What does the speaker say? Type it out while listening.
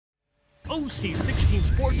OC16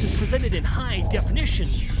 Sports is presented in high definition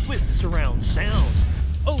with surround sound.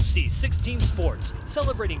 OC16 Sports,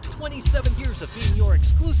 celebrating 27 years of being your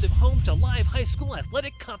exclusive home to live high school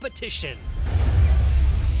athletic competition.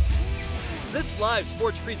 This live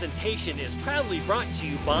sports presentation is proudly brought to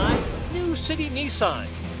you by New City Nissan,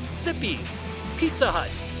 Zippy's, Pizza Hut,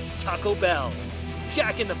 Taco Bell,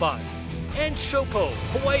 Jack in the Box, and Shopo,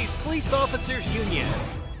 Hawaii's Police Officers Union.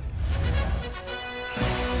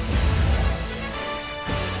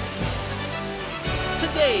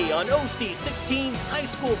 Today on OC16, high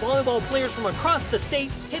school volleyball players from across the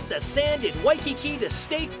state hit the sand in Waikiki to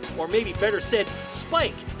stake, or maybe better said,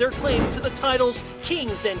 spike their claim to the titles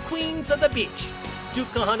Kings and Queens of the Beach. Duke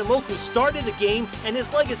Kahanamoku started the game, and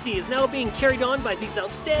his legacy is now being carried on by these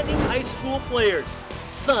outstanding high school players.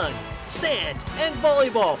 Sun, sand, and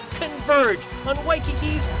volleyball converge on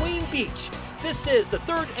Waikiki's Queen Beach. This is the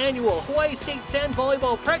 3rd annual Hawaii State Sand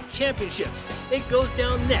Volleyball Prac Championships. It goes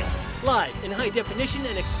down next, live in high definition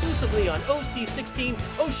and exclusively on OC16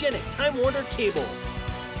 Oceanic Time Warner Cable.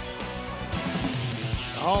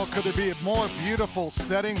 Oh, could there be a more beautiful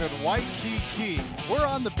setting than Waikiki? We're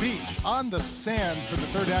on the beach, on the sand for the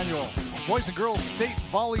 3rd annual Boys and Girls State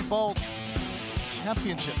Volleyball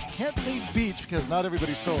Championships. Can't say beach because not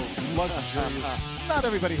everybody's so luxurious. Not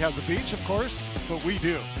everybody has a beach, of course, but we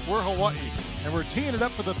do. We're Hawaii, and we're teeing it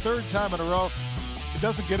up for the 3rd time in a row. It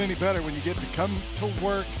doesn't get any better when you get to come to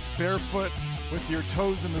work barefoot with your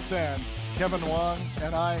toes in the sand. Kevin Wong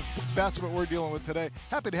and I, that's what we're dealing with today.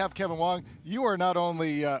 Happy to have Kevin Wong. You are not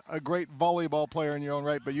only a great volleyball player in your own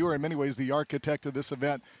right, but you are in many ways the architect of this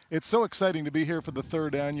event. It's so exciting to be here for the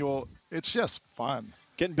 3rd annual. It's just fun.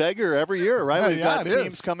 Getting bigger every year, right? We've got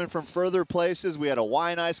teams is. coming from further places. We had a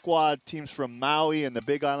Waianae squad, teams from Maui and the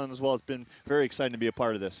Big Island as well. It's been very exciting to be a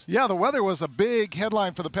part of this. Yeah, the weather was a big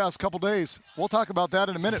headline for the past couple days. We'll talk about that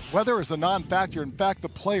in a minute. Weather is a non-factor. In fact, the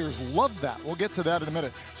players love that. We'll get to that in a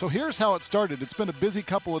minute. So here's how it started. It's been a busy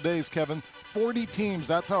couple of days, Kevin. 40 teams,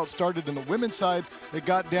 that's how it started. In the women's side, it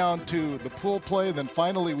got down to the pool play. Then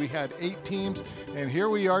finally we had 8 teams. And here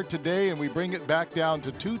we are today, and we bring it back down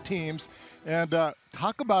to 2 teams. And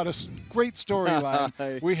talk about a great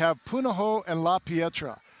storyline. We have Punahou and La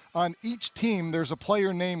Pietra. On each team, there's a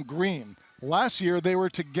player named Green. Last year, they were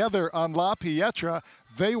together on La Pietra.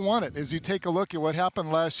 They won it. As you take a look at what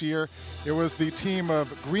happened last year, it was the team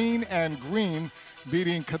of Green and Green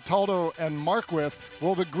beating Cataldo and Marquith.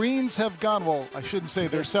 Well, the Greens have gone, well, I shouldn't say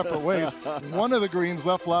they're separate ways. One of the Greens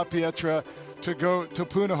left La Pietra to go to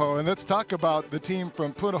Punahou. And let's talk about the team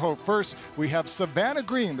from Punahou first. We have Savannah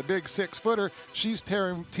Green, the big 6-footer. She's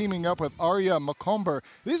teaming up with Arya Macomber.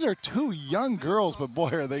 These are 2 young girls, but boy,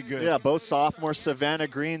 are they good. Yeah, both sophomores. Savannah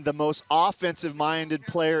Green, the most offensive-minded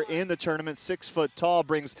player in the tournament, 6 foot tall,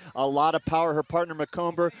 brings a lot of power. Her partner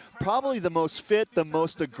Macomber, probably the most fit, the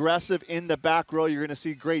most aggressive in the back row. You're going to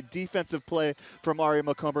see great defensive play from Arya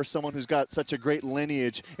Macomber, someone who's got such a great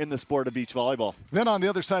lineage in the sport of beach volleyball. Then on the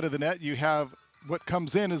other side of the net, you have what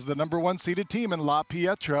comes in is the #1 seeded team in La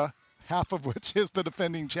Pietra, half of which is the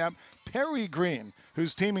defending champ, Perry Green,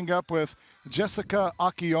 who's teaming up with Jessica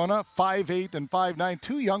Akiona, 5'8" and 5'9",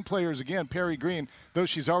 2 young players again. Perry Green, though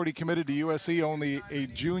she's already committed to USC, only a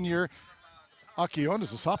junior.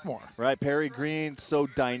 Akiona's a sophomore. Right, Perry Green, so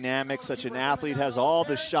dynamic, such an athlete, has all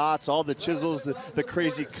the shots, all the chisels, the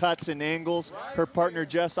crazy cuts and angles. Her partner,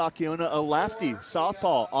 Jess Akiona, a lefty,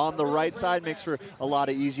 southpaw on the right side, makes for a lot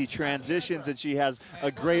of easy transitions, and she has a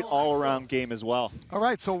great all-around game as well. All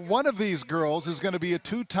right, so one of these girls is going to be a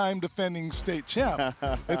 2-time defending state champ.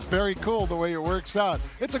 It's very cool the way it works out.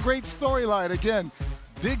 It's a great storyline. Again,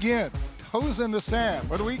 dig in. Toes in the sand.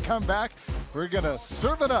 When we come back, we're going to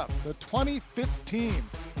serve it up, the 2015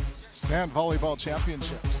 Sand Volleyball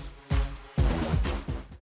Championships.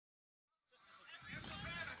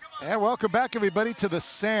 And welcome back, everybody, to the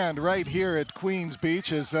sand right here at Queens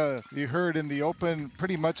Beach. As you heard in the open,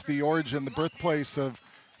 pretty much the origin, the birthplace of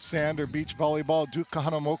sand or beach volleyball. Duke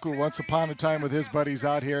Kahanamoku, once upon a time with his buddies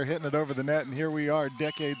out here, hitting it over the net, and here we are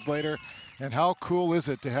decades later. And how cool is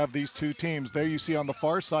it to have these 2 teams? There you see on the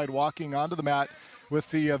far side walking onto the mat with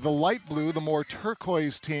the light blue, the more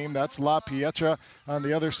turquoise team. That's La Pietra. On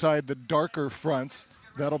the other side, the darker fronts.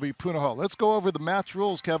 That'll be Punahou. Let's go over the match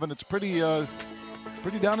rules, Kevin. It's pretty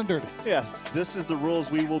down and dirty. Yes, this is the rules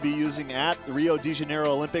we will be using at the Rio de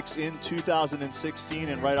Janeiro Olympics in 2016.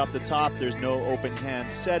 And right off the top, there's no open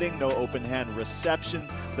hand setting, no open hand reception.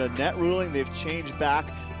 The net ruling, they've changed back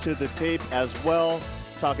to the tape as well.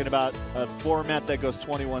 talking about a format that goes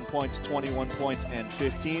 21 points, and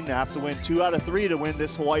 15. They have to win 2 out of 3 to win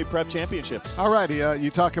this Hawaii Prep Championships. All righty,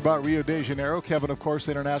 you talk about Rio de Janeiro. Kevin, of course,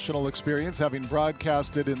 international experience, having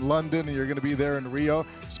broadcasted in London, and you're going to be there in Rio.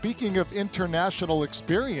 Speaking of international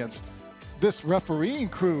experience, this refereeing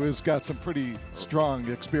crew has got some pretty strong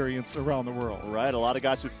experience around the world. Right, a lot of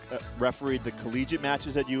guys who refereed the collegiate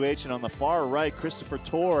matches at UH, and on the far right, Christopher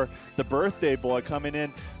Torr, the birthday boy, coming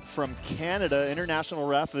in from Canada, international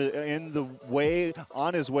ref,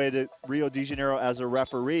 on his way to Rio de Janeiro as a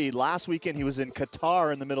referee. Last weekend he was in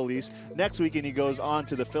Qatar in the Middle East. Next weekend he goes on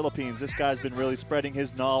to the Philippines. This guy's been really spreading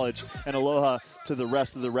his knowledge and aloha to the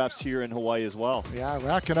rest of the refs here in Hawaii as well. Yeah,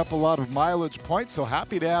 racking up a lot of mileage points, so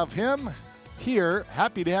happy to have him here.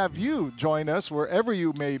 Happy to have you join us wherever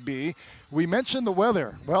you may be. We mentioned the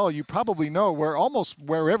weather. Well, you probably know almost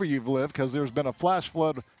wherever you've lived, because there's been a flash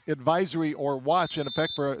flood advisory or watch in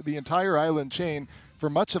effect for the entire island chain for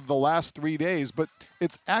much of the last 3 days, but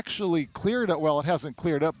it's actually cleared up. Well, it hasn't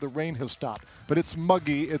cleared up. The rain has stopped, but it's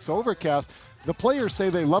muggy. It's overcast. The players say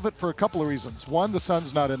they love it for a couple of reasons. One, the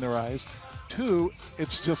sun's not in their eyes. Two,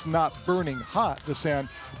 it's just not burning hot, the sand.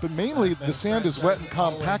 But mainly, the sand is wet and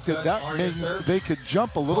compacted. That means they could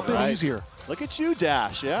jump a little bit easier. Look at you,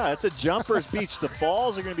 Dash. Yeah, it's a jumper's beach. The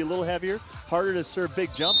balls are going to be a little heavier, harder to serve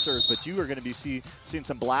big jump serves, but you are going to be seeing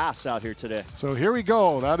some blasts out here today. So here we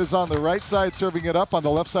go. That is on the right side, serving it up. On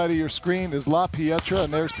the left side of your screen is La Pietra,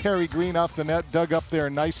 and there's Perry Green off the net, dug up there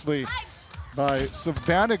nicely by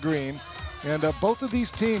Savannah Green. And both of these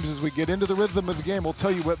teams, as we get into the rhythm of the game, will tell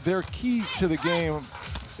you what their keys to the game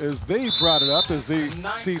is. They brought it up as they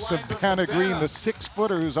see Savannah Green, the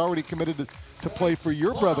 6-footer who's already committed to play for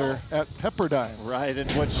your brother at Pepperdine. Right,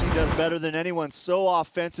 and what she does better than anyone, so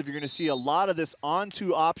offensive. You're going to see a lot of this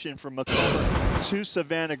on-2 option from McCullough to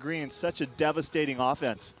Savannah Green. Such a devastating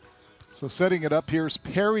offense. So setting it up, here's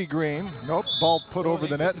Perry Green. Nope, ball put over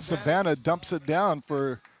the net, and Savannah dumps it down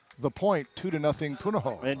for the point, 2-0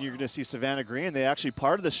 Punahou. And you're going to see Savannah Green. They actually,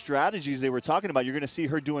 part of the strategies they were talking about, you're going to see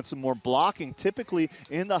her doing some more blocking. Typically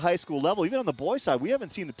in the high school level, even on the boys' side, we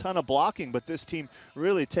haven't seen a ton of blocking, but this team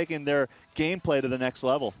really taking their gameplay to the next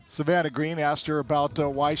level. Savannah Green asked her about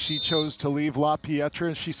why she chose to leave La Pietra,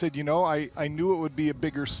 and she said, you know, I knew it would be a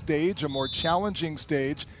bigger stage, a more challenging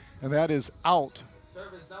stage, and that is out.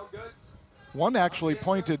 Service out good. One actually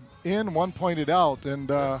pointed in, one pointed out, and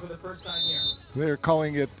For the first time here. they're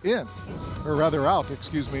calling it in, or rather out,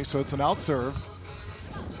 excuse me, so it's an out serve.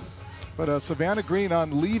 But Savannah Green,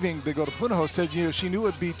 on leaving to go to Punahou, said, you know, she knew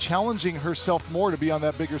it would be challenging herself more to be on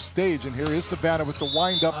that bigger stage. And here is Savannah with the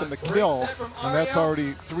wind up and the kill, and that's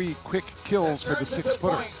already 3 quick kills for the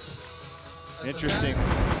 6-footer. Interesting.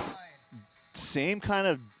 Same kind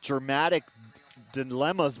of dramatic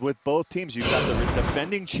dilemmas with both teams. You've got the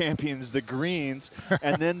defending champions, the Greens,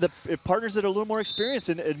 and then the partners that are a little more experienced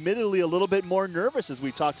and admittedly a little bit more nervous as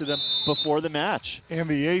we talked to them before the match. And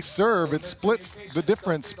the ace serve, it splits the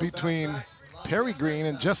difference between Perry Green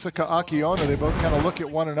and Jessica Akiona. They both kind of look at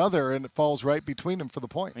one another, and it falls right between them for the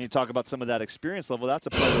point. When you talk about some of that experience level, that's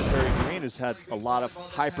a player that Perry Green has had a lot of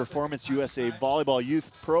high-performance USA volleyball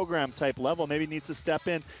youth program type level. Maybe needs to step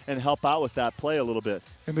in and help out with that play a little bit.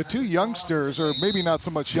 And the 2 youngsters, or maybe not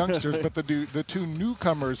so much youngsters, but the 2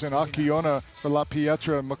 newcomers in Akiona for La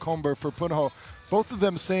Pietra and Macomber for Punahou, both of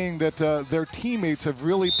them saying that their teammates have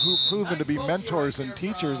really proven to be mentors and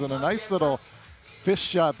teachers, and a nice little fish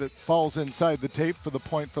shot that falls inside the tape for the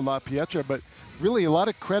point for La Pietra. But really a lot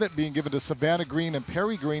of credit being given to Savannah Green and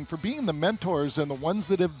Perry Green for being the mentors and the ones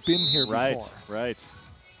that have been here before. Right.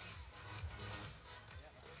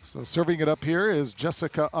 So serving it up here is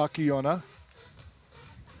Jessica Akiona.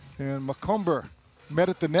 And Macomber met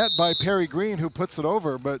at the net by Perry Green, who puts it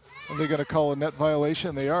over, but are they going to call a net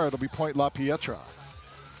violation? They are. It'll be point La Pietra.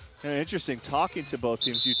 Interesting, talking to both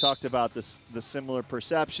teams, you talked about the similar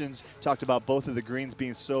perceptions, talked about both of the Greens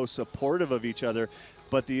being so supportive of each other,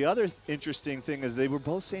 but the other interesting thing is they were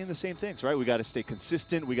both saying the same things, right? We got to stay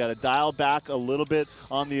consistent, we got to dial back a little bit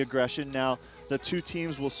on the aggression. Now, the 2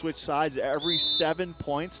 teams will switch sides every 7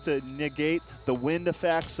 points to negate the wind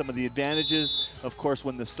effects, some of the advantages, of course,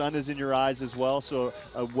 when the sun is in your eyes as well, so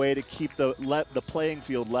a way to keep the playing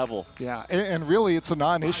field level. Yeah, and really it's a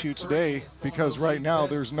non-issue today because right now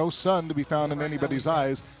there's no sun to be found in anybody's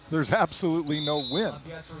eyes. There's absolutely no wind.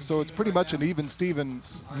 So it's pretty much an even-Steven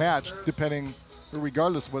match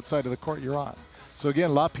regardless of what side of the court you're on. So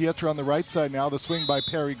again, La Pietra on the right side now, the swing by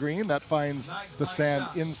Perry Green. That finds the sand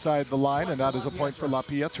inside the line, and that is a point for La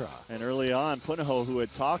Pietra. And early on, Punahou, who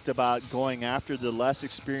had talked about going after the less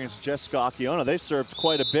experienced Jessica Akiona, they've served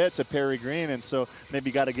quite a bit to Perry Green, and so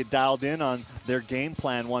maybe got to get dialed in on their game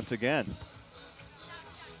plan once again.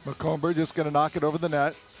 Macomber just going to knock it over the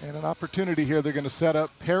net. And an opportunity here. They're going to set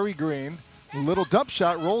up Perry Green. Little dump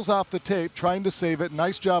shot, rolls off the tape, trying to save it.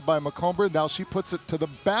 Nice job by Macomber. Now she puts it to the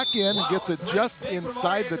back end and gets it just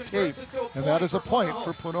inside the tape. And that is a point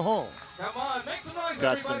for Punahou.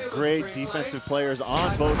 Got some great defensive players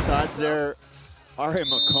on both sides there. Ari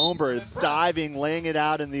Macomber diving, laying it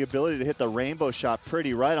out, and the ability to hit the rainbow shot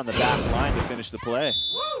pretty right on the back line to finish the play.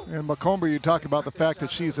 And Macomber, you talk about the fact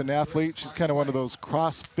that she's an athlete. She's kind of one of those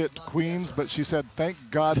CrossFit queens, but she said, thank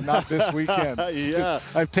God not this weekend. Yeah.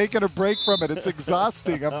 I've taken a break from it. It's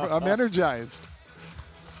exhausting. I'm energized.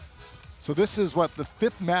 So this is what, the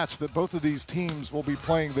 5th match that both of these teams will be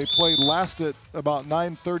playing. They played last at about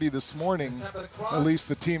 9:30 this morning, at least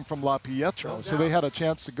the team from La Pietra. So they had a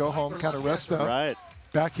chance to go home, kind of rest up. Right.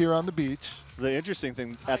 Back here on the beach. The interesting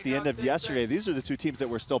thing at the end of yesterday, these are the two teams that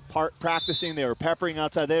were still practicing. They were peppering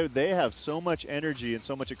outside. They have so much energy and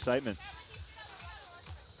so much excitement.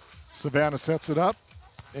 Savannah sets it up.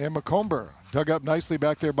 And Macomber dug up nicely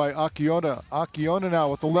back there by Akiona. Akiona now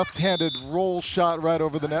with the left-handed roll shot right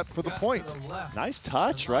over the net for the point. Nice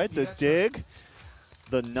touch, right? The dig,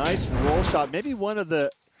 the nice roll shot. Maybe one of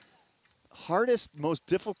the hardest, most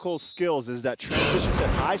difficult skills is that transition set,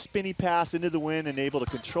 high spinny pass into the wind and able to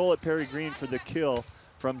control it. Perry Green for the kill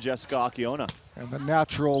from Jessica Akiona. And the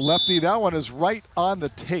natural lefty, that one is right on the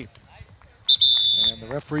tape. And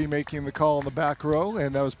the referee making the call in the back row,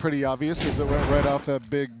 and that was pretty obvious as it went right off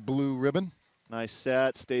that big blue ribbon. Nice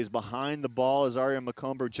set, stays behind the ball as Aria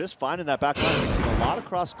Macomber just finding that back line. We've seen a lot of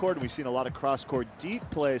cross-court, and we've seen a lot of cross-court deep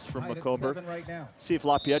plays from Macomber. See if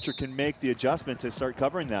La Pietra can make the adjustment to start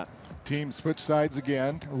covering that. Team switch sides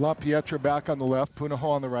again. La Pietra back on the left, Punahou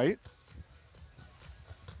on the right.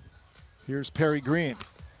 Here's Perry Green.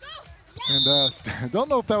 And I don't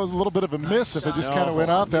know if that was a little bit of a miss. If it just kind of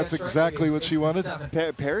went out, that's exactly what she wanted.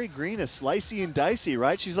 Perry Green is slicey and dicey,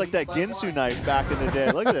 right? She's like that Ginsu knife back in the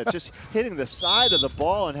day. Look at that, just hitting the side of the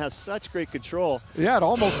ball and has such great control. Yeah, it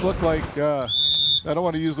almost looked like, I don't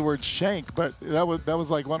want to use the word shank, but that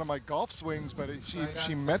was like one of my golf swings, but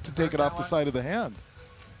she meant to take it off the side of the hand.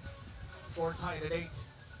 Score tied at 8.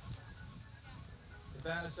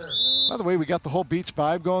 By the way, we got the whole beach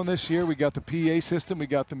vibe going this year. We got the PA system. We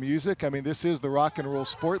got the music. I mean, this is the rock and roll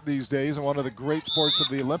sport these days and one of the great sports of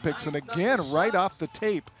the Olympics. And again, right off the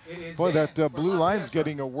tape, boy, that blue line's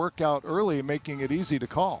getting a workout early, making it easy to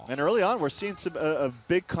call. And early on, we're seeing a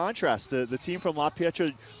big contrast. The team from La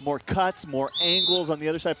Pietra, more cuts, more angles. On the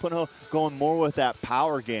other side, Punahou going more with that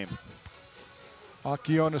power game.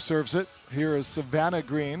 Akiona serves it. Here is Savannah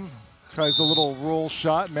Green. Tries a little roll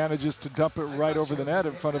shot, manages to dump it right over the net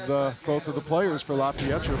in front of both of the players for La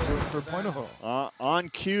Pietra for Punahou. On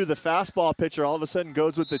cue, the fastball pitcher all of a sudden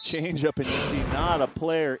goes with the changeup, and you see not a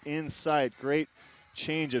player in sight. Great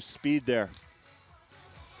change of speed there.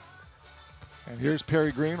 And here's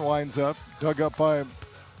Perry Green, winds up, dug up by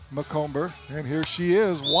Macomber, and here she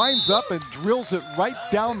is, winds up and drills it right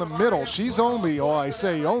down the middle. She's only, I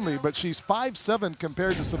say only, but she's 5'7"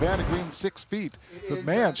 compared to Savannah Green's 6 feet. But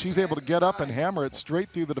man, she's able to get up and hammer it straight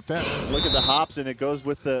through the defense. Look at the hops, and it goes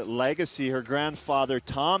with the legacy. Her grandfather,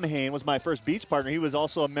 Tom Hain, was my first beach partner. He was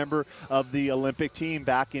also a member of the Olympic team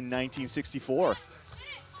back in 1964.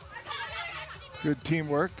 Good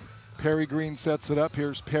teamwork. Perry Green sets it up.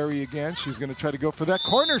 Here's Perry again. She's going to try to go for that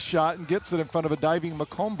corner shot and gets it in front of a diving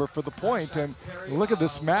Macomber for the point. And look at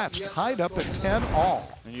this match, tied up at 10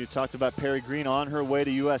 all. And you talked about Perry Green on her way to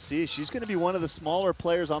USC. She's going to be one of the smaller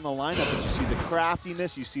players on the lineup, but you see the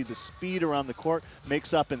craftiness, you see the speed around the court,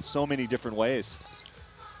 makes up in so many different ways.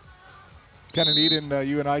 Kind of neat in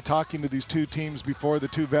you and I talking to these two teams before, the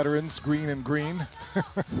two veterans, Green and Green.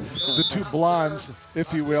 The two blondes,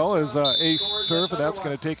 if you will, is ace serve, and that's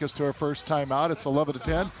going to take us to our first timeout. It's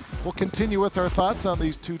 11-10. We'll continue with our thoughts on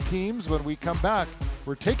these two teams when we come back.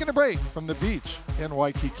 We're taking a break from the beach in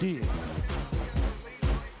Waikiki.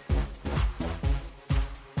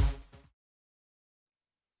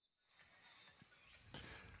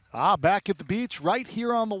 Back at the beach, right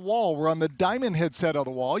here on the wall. We're on the diamond head set of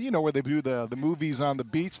the wall. You know where they do the movies on the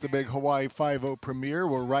beach, the big Hawaii 5-0 premiere.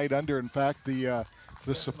 We're right under, in fact, the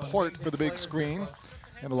support for the big screen.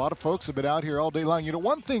 And a lot of folks have been out here all day long. You know,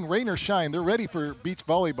 one thing, rain or shine, they're ready for beach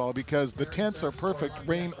volleyball because the tents are perfect,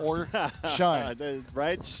 rain or shine.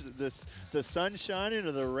 Right? The sun shining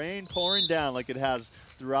or the rain pouring down like it has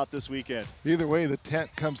throughout this weekend. Either way, the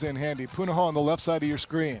tent comes in handy. Punahou on the left side of your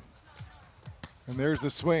screen. And there's the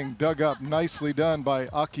swing, dug up, nicely done by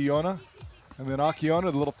Akiona. And then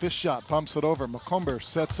Akiona, the little fish shot, pumps it over. Macomber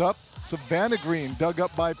sets up. Savannah Green, dug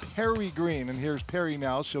up by Perry Green. And here's Perry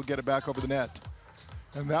now. She'll get it back over the net.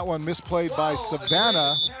 And that one misplayed by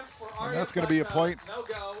Savannah. And that's going to be a point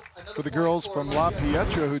for the girls from La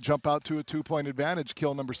Pietra, who jump out to a 2-point advantage.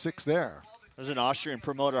 Kill number 6 there. There's an Austrian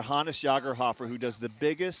promoter, Hannes Jagerhofer, who does the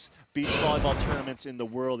biggest beach volleyball tournaments in the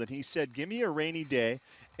world. And he said, give me a rainy day,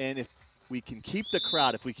 and if we can keep the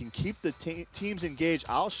crowd, if we can keep the teams engaged,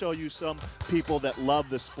 I'll show you some people that love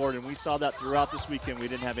the sport. And we saw that throughout this weekend. We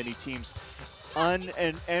didn't have any teams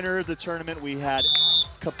enter the tournament. We had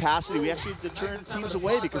capacity. We actually had to turn teams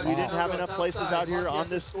away because we didn't have enough places out here on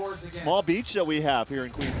this small beach that we have here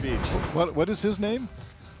in Queens Beach. What is his name?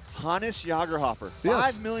 Hannes Jagerhofer.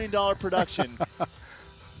 Yes. $5 million production.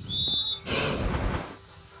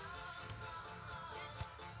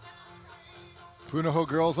 Punahou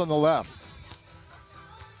girls on the left.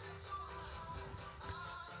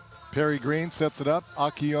 Perry Green sets it up.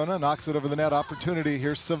 Akiona knocks it over the net. Opportunity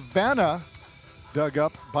here. Savannah dug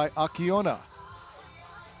up by Akiona.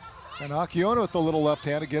 And Akiona with a little left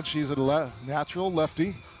hand again. She's a natural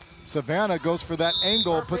lefty. Savannah goes for that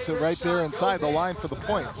angle, puts it right there inside the line for the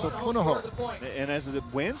point. So Punahou. And as the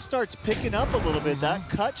wind starts picking up a little bit, that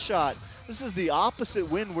cut shot, this is the opposite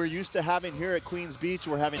wind we're used to having here at Queens Beach.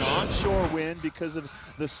 We're having onshore wind because of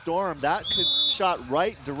the storm. That shot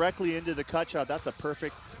right directly into the cut shot. That's a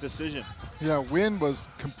perfect decision. Yeah, wind was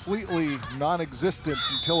completely non-existent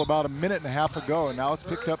until about a minute and a half ago, and now it's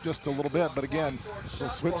picked up just a little bit. But again, we'll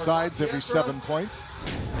switch sides every 7 points.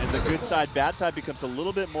 And the good side, bad side becomes a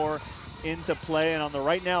little bit more into play. And on the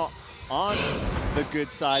right now, on the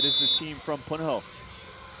good side is the team from Punahou.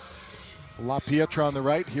 La Pietra on the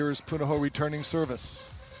right. Here is Punahou returning service.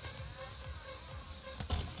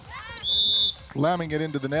 Slamming it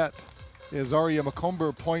into the net is Aria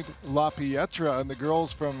Macomber, point La Pietra, and the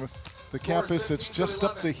girls from the campus that's just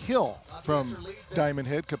up the hill from Diamond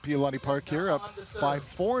Head, Kapiolani Park here, up by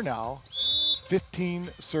 4 now. 15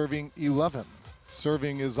 serving 11.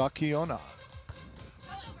 Serving is Akiona.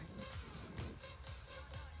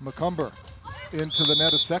 Macomber into the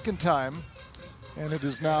net a second time, and it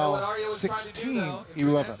is now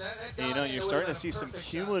 16-11. You know, you're starting to see some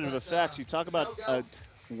cumulative effects. You talk about a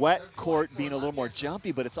wet court being a little more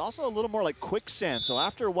jumpy, but it's also a little more like quicksand. So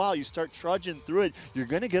after a while, you start trudging through it, you're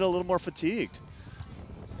going to get a little more fatigued.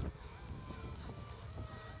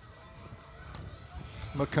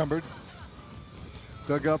 Macomber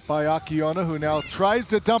dug up by Akiona, who now tries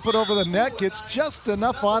to dump it over the net, gets just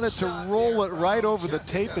enough on it to roll it right over the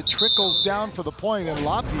tape. It trickles down for the point, and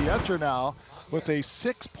La Pietra now with a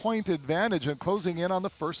 6-point advantage and closing in on the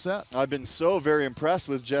first set. I've been so very impressed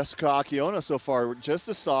with Jessica Akiona so far. Just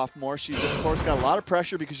a sophomore. She's, of course, got a lot of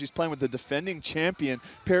pressure because she's playing with the defending champion,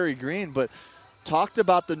 Perry Green, but talked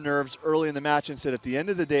about the nerves early in the match and said, at the end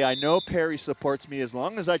of the day, I know Perry supports me. As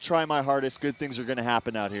long as I try my hardest, good things are going to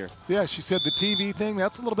happen out here. Yeah, she said the TV thing,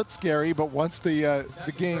 that's a little bit scary, but once the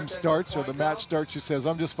game starts or the match starts, she says,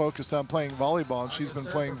 I'm just focused on playing volleyball, and she's been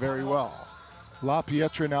playing very well. La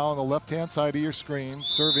Pietra now on the left-hand side of your screen.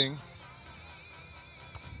 Serving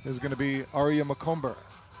is going to be Aria Macomber.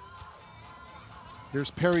 Here's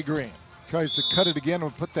Perry Green. Tries to cut it again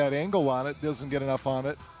and put that angle on it. Doesn't get enough on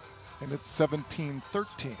it. And it's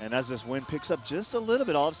 17-13. And as this wind picks up just a little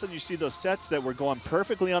bit, all of a sudden you see those sets that were going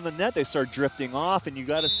perfectly on the net. They start drifting off, and you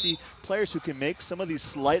got to see players who can make some of these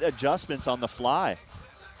slight adjustments on the fly.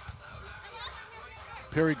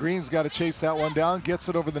 Perry Green's got to chase that one down. Gets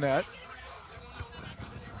it over the net.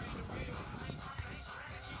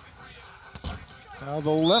 Now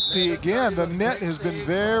the lefty again, the net has been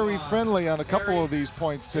very friendly on a couple of these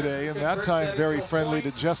points today, and that time very friendly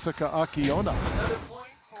to Jessica Akiona.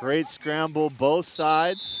 Great scramble, both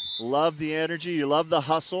sides. Love the energy, you love the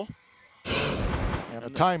hustle. And a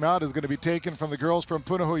timeout is going to be taken from the girls from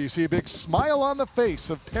Punahou. You see a big smile on the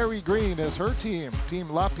face of Perry Green as her team,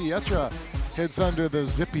 Team La Pietra, heads under the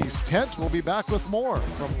Zippies tent. We'll be back with more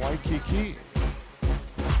from Waikiki.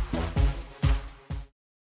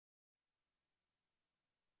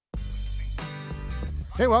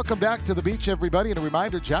 Hey, welcome back to the beach, everybody. And a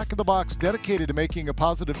reminder, Jack in the Box, dedicated to making a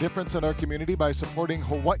positive difference in our community by supporting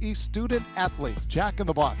Hawaii student athletes. Jack in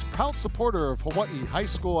the Box, proud supporter of Hawaii high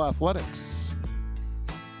school athletics.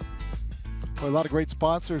 Well, a lot of great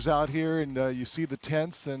sponsors out here, and you see the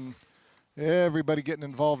tents and everybody getting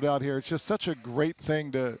involved out here. It's just such a great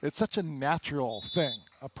thing it's such a natural thing,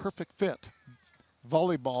 a perfect fit.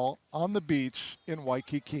 Volleyball on the beach in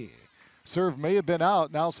Waikiki. Serve may have been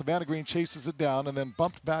out. Now Savannah Green chases it down and then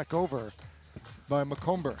bumped back over by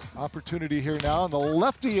Macomber. Opportunity here now, and the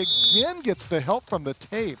lefty again gets the help from the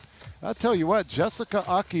tape. I'll tell you what, Jessica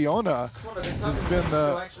Akiona has been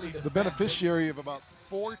the beneficiary of about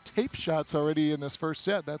 4 tape shots already in this first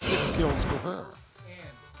set. That's 6 kills for her.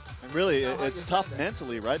 And really, it's tough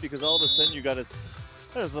mentally, right? Because all of a sudden you got to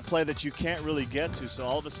This is a play that you can't really get to, so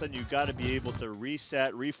all of a sudden you've got to be able to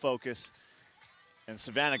reset, refocus. And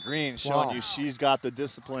Savannah Green showing you she's got the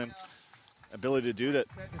discipline, ability to do that.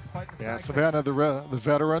 Yeah, Savannah, the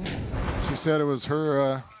veteran, she said it was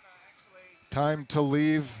her time to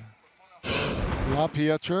leave La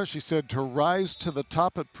Pietra. She said to rise to the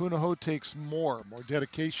top at Punahou takes more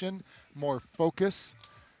dedication, more focus,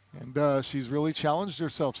 and she's really challenged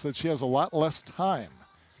herself so that she has a lot less time.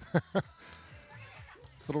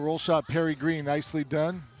 Little roll shot, Perry Green, nicely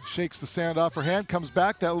done. Shakes the sand off her hand, comes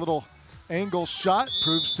back. That little angle shot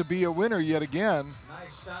proves to be a winner yet again.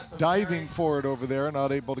 Diving for it over there,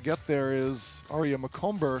 not able to get there is Aria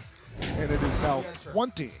Macomber, and it is now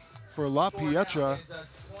 20 for La Pietra,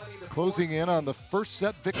 closing in on the first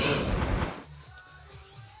set victory.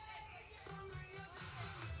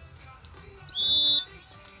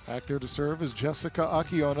 Back there to serve is Jessica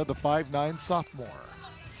Akiona, the 5'9" sophomore.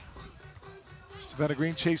 Savannah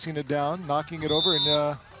Green chasing it down, knocking it over,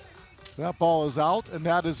 and that ball is out, and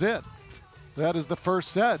that is it. That is the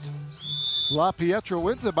first set. La Pietra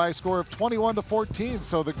wins it by a score of 21-14.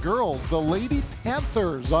 So the girls, the Lady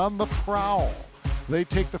Panthers on the prowl. They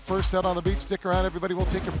take the first set on the beach. Stick around, everybody. We'll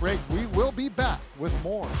take a break. We will be back with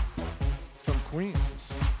more from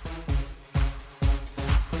Queens.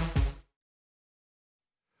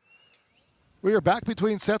 We are back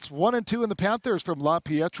between sets 1 and 2 in the Panthers from La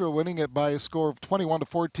Pietra winning it by a score of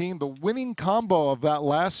 21-14. The winning combo of that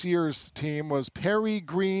last year's team was Perry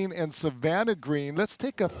Green and Savannah Green. Let's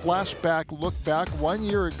take a flashback look back 1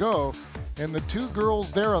 year ago, and the two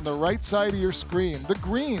girls there on the right side of your screen, the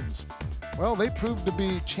Greens. Well, they proved to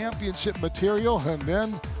be championship material, and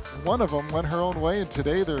then one of them went her own way, and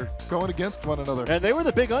today they're going against one another. And they were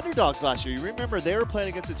the big underdogs last year. You remember they were playing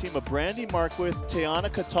against a team of Brandy Marquith,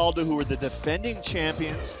 Tiana Cataldo, who were the defending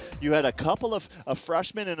champions. You had a couple of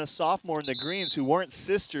freshmen and a sophomore in the Greens who weren't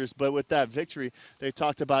sisters, but with that victory, they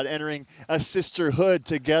talked about entering a sisterhood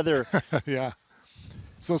together. Yeah.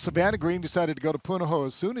 So Savannah Green decided to go to Punahou.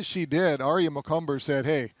 As soon as she did, Aria Macomber said,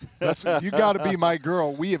 hey, you got to be my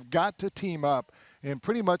girl. We have got to team up. And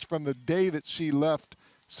pretty much from the day that she left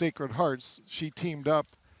Sacred Hearts, she teamed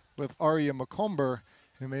up with Aria Macomber,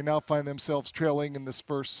 and they now find themselves trailing in this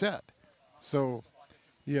first set. So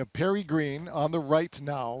you have Perry Green on the right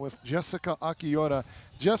now with Jessica Akiona.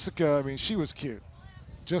 Jessica, I mean, she was cute.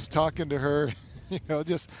 Just talking to her,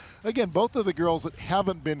 just, again, both of the girls that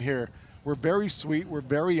haven't been here were very sweet. We're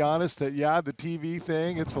very honest that, yeah, the TV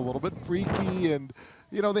thing, it's a little bit freaky, and,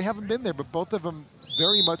 they haven't been there, but both of them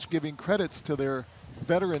very much giving credits to their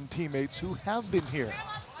veteran teammates who have been here,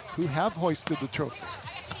 who have hoisted the trophy.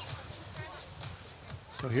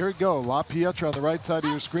 So here we go, La Pietra on the right side of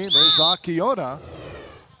your screen. There's Akiona,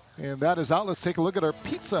 and that is out. Let's take a look at our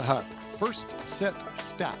Pizza Hut first set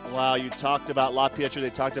stats. Wow, you talked about La Pietra. They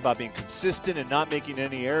talked about being consistent and not making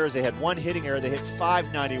any errors. They had one hitting error. They hit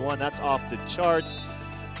 591. That's off the charts.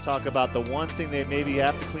 Talk about the one thing they maybe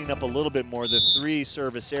have to clean up a little bit more, the 3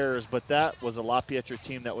 service errors, but that was a La Pietra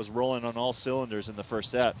team that was rolling on all cylinders in the first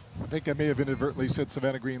set. I think I may have inadvertently said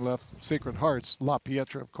Savannah Green left Sacred Hearts, La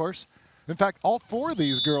Pietra, of course. In fact, all 4 of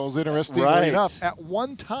these girls, interestingly enough, at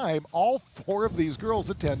one time, all 4 of these girls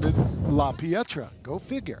attended La Pietra. Go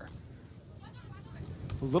figure.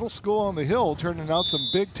 Little school on the hill turning out some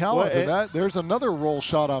big talent, and there's another roll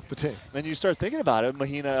shot off the tape. And you start thinking about it,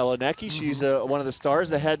 Mahina Elenecki, she's one of the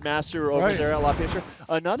stars, the headmaster over there at La Pietra.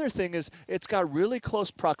 Another thing is it's got really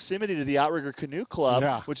close proximity to the Outrigger Canoe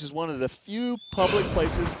Club, which is one of the few public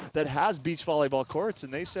places that has beach volleyball courts,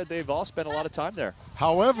 and they said they've all spent a lot of time there.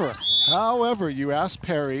 However, you asked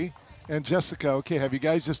Perry and Jessica, okay, have you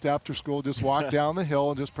guys just after school just walked down the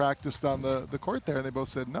hill and just practiced on the court there? And they both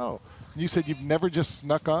said no. You said you've never just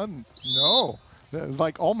snuck on? No.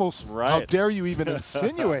 Like almost, how dare you even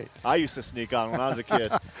insinuate? I used to sneak on when I was a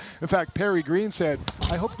kid. In fact, Perry Green said,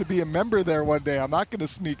 I hope to be a member there one day. I'm not going to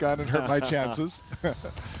sneak on and hurt my chances.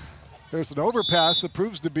 There's an overpass that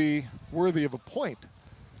proves to be worthy of a point.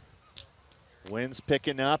 Wind's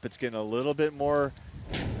picking up. It's getting a little bit more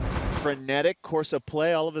frenetic course of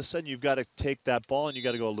play. All of a sudden, you've got to take that ball and you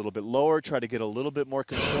got to go a little bit lower, try to get a little bit more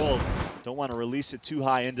control. Don't want to release it too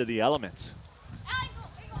high into the elements.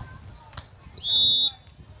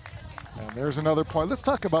 And there's another point. Let's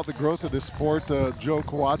talk about the growth of this sport. Joe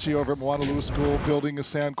Kawachi over at Moanalua School building a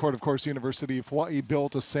sand court. Of course, University of Hawaii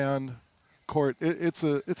built a sand court. It's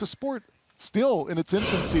a sport still in its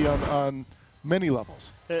infancy on many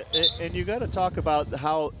levels. And you got to talk about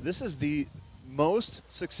how this is the most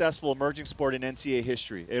successful emerging sport in NCAA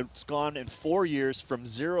history. It's gone in 4 years from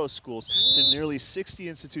 0 schools to nearly 60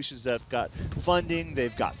 institutions that have got funding.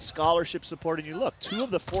 They've got scholarship support. And you look, 2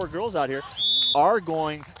 of the 4 girls out here are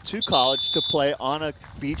going to college to play on a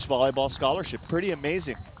beach volleyball scholarship. Pretty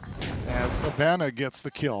amazing. As Savannah gets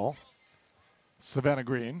the kill, Savannah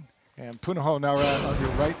Green, and Punahou now on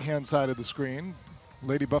your right-hand side of the screen.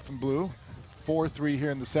 Lady Buff and Blue, 4-3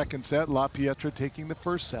 here in the second set. La Pietra taking the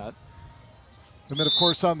first set. And then, of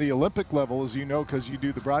course, on the Olympic level, as you know, because you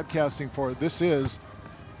do the broadcasting for it, this is,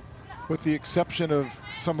 with the exception of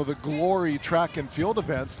some of the glory track and field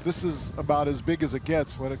events, this is about as big as it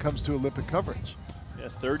gets when it comes to Olympic coverage. Yeah,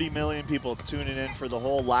 30 million people tuning in for the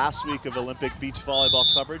whole last week of Olympic beach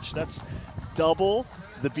volleyball coverage. That's double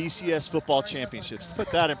the BCS football championships. To put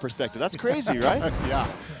that in perspective, that's crazy, right? Yeah.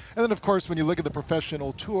 And then, of course, when you look at the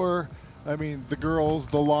professional tour, I mean, the girls,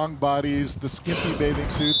 the long bodies, the skimpy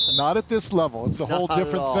bathing suits, not at this level. It's a whole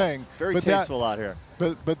different thing. Very tasteful out here.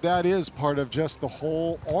 But that is part of just the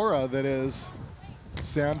whole aura that is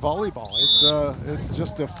sand volleyball. It's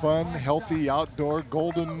just a fun, healthy, outdoor,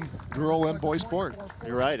 golden girl and boy sport.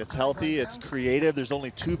 You're right. It's healthy. It's creative. There's only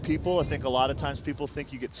 2 people. I think a lot of times people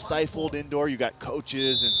think you get stifled indoor. You got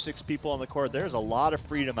coaches and 6 people on the court. There's a lot of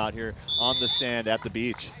freedom out here on the sand at the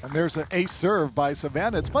beach. And there's an ace serve by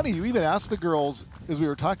Savannah. It's funny, you even asked the girls as we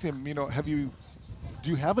were talking to them, you know, do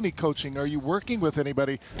you have any coaching? Are you working with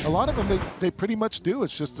anybody? A lot of them, they pretty much do.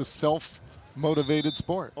 It's just a self-motivated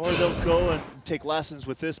sport. Or they'll go and take lessons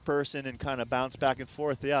with this person and kind of bounce back and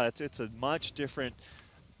forth. Yeah, it's a much different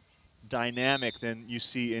dynamic than you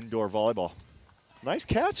see indoor volleyball. Nice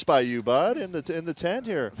catch by you, bud, in the tent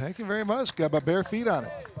here. Thank you very much. Got my bare feet on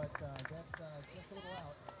it.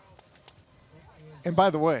 And by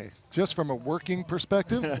the way, just from a working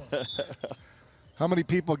perspective, how many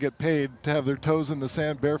people get paid to have their toes in the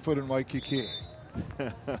sand barefoot in Waikiki?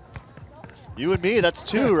 You and me, that's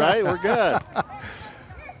 2, right? We're good.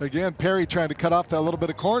 Again, Perry trying to cut off that little bit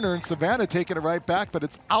of corner, and Savannah taking it right back, but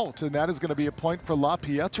it's out, and that is going to be a point for La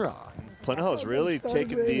Pietra. Punahou's really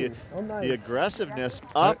taken the aggressiveness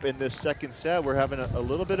up in this second set. We're having a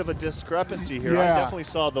little bit of a discrepancy here. Yeah. I definitely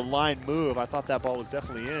saw the line move. I thought that ball was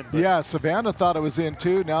definitely in. Yeah, Savannah thought it was in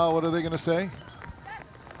too. Now what are they going to say?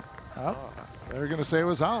 Oh, they're going to say it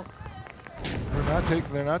was out.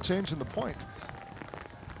 They're not changing the point.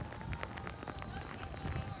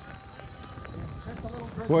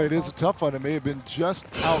 Boy, it is a tough one. It may have been just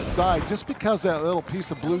outside. Just because that little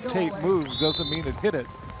piece of blue tape moves doesn't mean it hit it.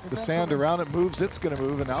 The sand around it moves, it's going to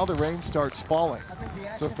move, and now the rain starts falling.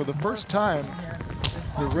 So for the first time,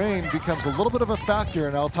 the rain becomes a little bit of a factor,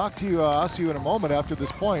 and I'll talk to you, Asu, in a moment after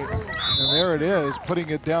this point. And there it is. Putting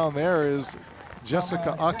it down there is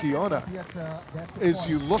Jessica Akiona. As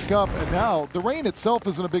you look up, and now the rain itself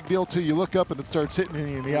isn't a big deal till you look up and it starts hitting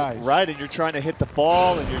you in the eyes. Right, and you're trying to hit the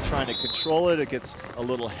ball and you're trying to control it. It gets a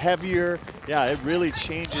little heavier. Yeah, it really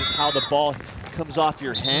changes how the ball comes off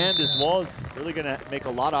your hand as well. Really going to make a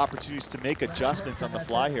lot of opportunities to make adjustments on the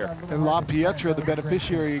fly here. And La Pietra, the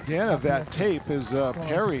beneficiary again of that tape, is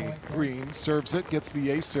Perry Green serves it, gets the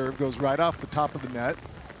ace serve, goes right off the top of the net.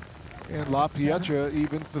 And La Pietra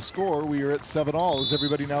evens the score. We are at 7-all as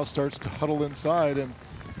everybody now starts to huddle inside. And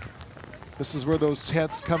this is where those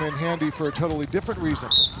tents come in handy for a totally different reason.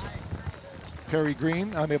 Perry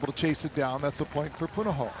Green unable to chase it down. That's a point for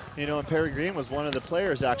Punahou. You know, and Perry Green was one of the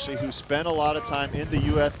players actually who spent a lot of time in the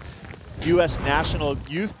U.S. National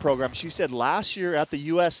Youth Program. She said last year at the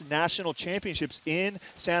U.S. National Championships in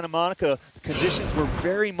Santa Monica, the conditions were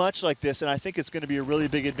very much like this, and I think it's going to be a really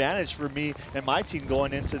big advantage for me and my team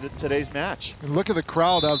going into today's match. And look at the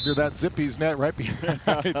crowd out there, that Zippy's net right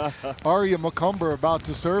behind. Aria Macomber about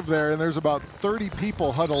to serve there, and there's about 30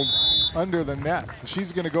 people huddled under the net.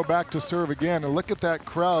 She's going to go back to serve again, and look at that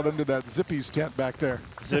crowd under that Zippy's tent back there.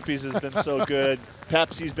 Zippy's has been so good.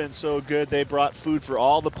 Pepsi's been so good. They brought food for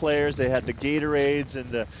all the players. They had the Gatorades and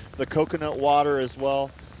the coconut water as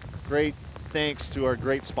well. Great thanks to our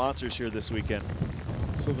great sponsors here this weekend.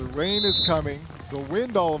 So the rain is coming. The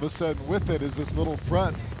wind all of a sudden with it as this little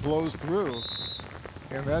front blows through.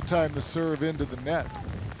 And that time the serve into the net.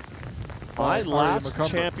 My last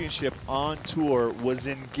championship on tour was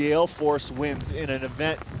in gale force winds in an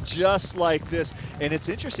event just like this. And it's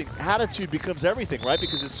interesting, attitude becomes everything, right?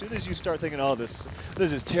 Because as soon as you start thinking, oh, this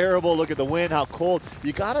is terrible, look at the wind, how cold,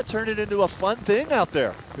 you got to turn it into a fun thing out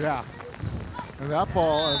there. Yeah. And that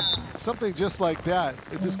ball, something just like that,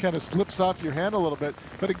 it just kind of slips off your hand a little bit.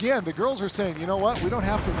 But again, the girls are saying, you know what, we don't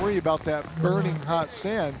have to worry about that burning hot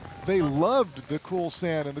sand. They loved the cool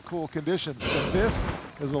sand and the cool conditions. But this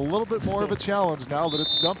is a little bit more of a challenge now that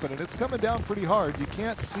it's dumping, and it's coming down pretty hard. You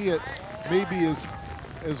can't see it maybe as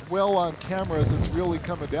well on camera as it's really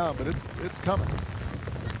coming down, but it's coming.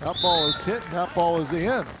 That ball is hit, and that ball is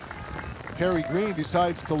in. Perry Green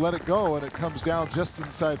decides to let it go, and it comes down just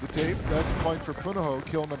inside the tape. That's a point for Punahou,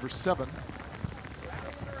 kill number 7.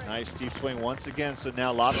 Nice deep swing once again. So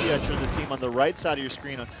now Pietra, the team on the right side of your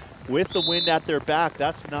screen, with the wind at their back,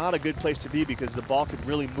 that's not a good place to be because the ball could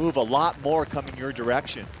really move a lot more coming your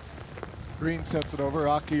direction. Green sets it over,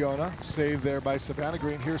 Akiona, save there by Savannah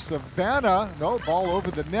Green. Here's Savannah, no, ball over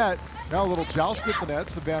the net. Now a little joust at the net,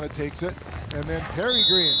 Savannah takes it. And then Perry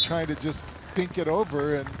Green trying to just dink it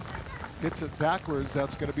over and hits it backwards.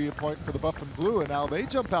 That's gonna be a point for the Buff and Blue, and now they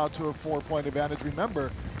jump out to a 4-point advantage.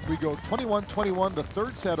 Remember, we go 21-21, the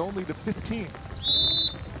third set only to 15.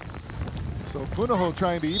 So Punahou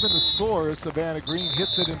trying to even the score as Savannah Green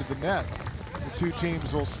hits it into the net. The two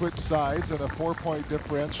teams will switch sides in a 4-point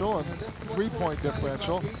differential and 3-point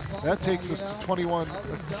differential. That takes us to 21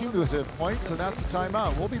 cumulative points, and that's a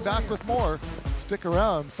timeout. We'll be back with more. Stick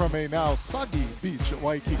around from a now soggy beach at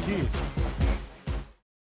Waikiki.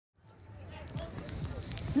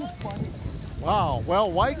 Wow, well,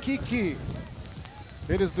 Waikiki,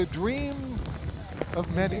 it is the dream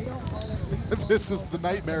of many. This is the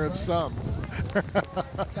nightmare of some.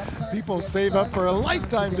 People save up for a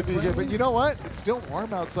lifetime to be here, but you know what? It's still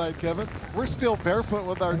warm outside, Kevin. We're still barefoot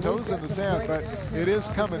with our toes in the sand, but it is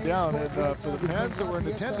coming down. And for the fans that were in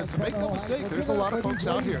attendance, and make no mistake, there's a lot of folks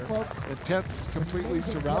out here in tents completely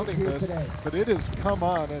surrounding this, but it has come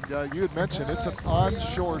on. And you had mentioned it's an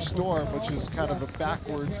onshore storm, which is kind of a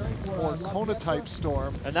backwards or Kona-type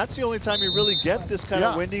storm. And that's the only time you really get this kind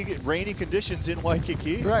of windy, rainy conditions in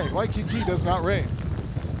Waikiki. Right, Waikiki does not rain.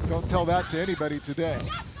 Don't tell that to anybody today.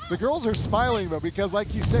 The girls are smiling though, because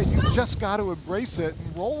like you said, you've just got to embrace it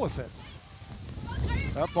and roll with it.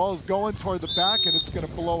 That ball is going toward the back and it's going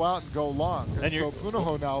to blow out and go long. And so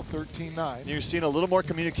Punahou now 13-9. You're seeing a little more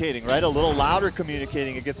communicating, right? A little louder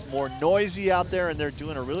communicating. It gets more noisy out there, and they're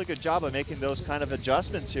doing a really good job of making those kind of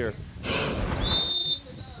adjustments here.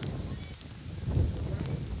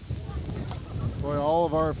 Boy, all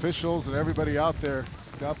of our officials and everybody out there,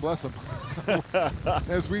 God bless them.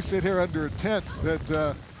 As we sit here under a tent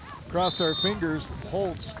that, cross our fingers,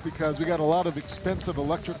 holds, because we got a lot of expensive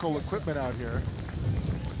electrical equipment out here.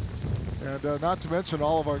 And not to mention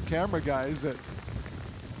all of our camera guys that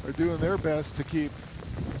are doing their best to keep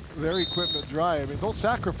their equipment dry. I mean, they'll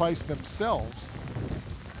sacrifice themselves.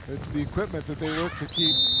 It's the equipment that they work to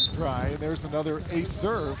keep dry. And there's another ace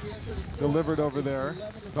serve delivered over there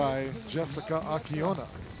by Jessica Akiona.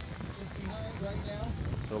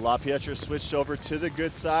 So Pietra switched over to the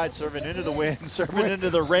good side, serving into the wind, serving into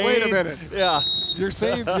the rain. Wait a minute. Yeah. You're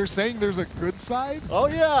saying there's a good side? Oh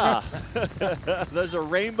yeah. There's a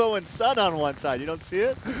rainbow and sun on one side. You don't see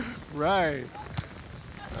it? Right.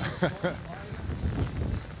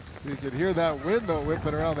 You can hear that wind though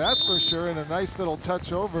whipping around, that's for sure, and a nice little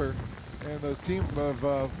touch over. And the team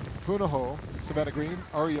of Punahou, Savannah Green,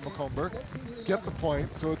 Aria McComber, get the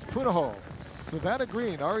point. So it's Punahou, Savannah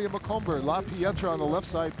Green, Aria McComber, Pietra on the left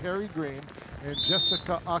side, Perry Green, and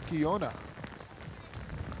Jessica Akiona.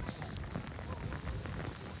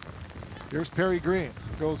 Here's Perry Green,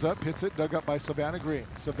 goes up, hits it, dug up by Savannah Green.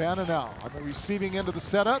 Savannah now on the receiving end of the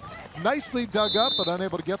setup, nicely dug up, but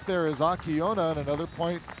unable to get there is Akiona, and another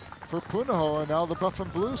point for Punahou. And now the Buff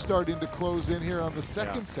and Blue starting to close in here on the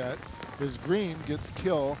second set as Green gets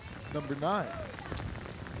kill number 9.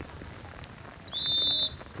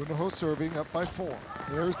 Punahou serving up by 4.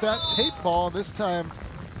 There's that tape ball, and this time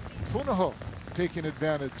Punahou taking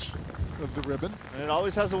advantage of the ribbon. And it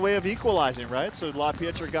always has a way of equalizing, right? So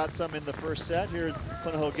Pietra got some in the first set. Here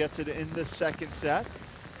Punahou gets it in the second set.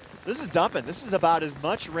 This is dumping. This is about as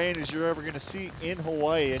much rain as you're ever going to see in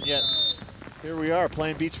Hawaii, and yet here we are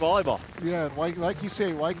playing beach volleyball. Yeah, and like you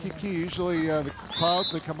say, Waikiki, usually the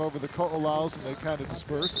clouds, they come over the ko'olaus and they kind of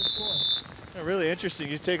disperse. Yeah, really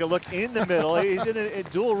interesting. You take a look in the middle. He's in a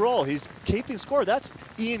dual role. He's keeping score. That's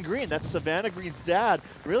Ian Green. That's Savannah Green's dad.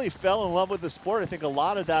 Really fell in love with the sport. I think a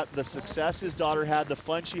lot of that, the success his daughter had, the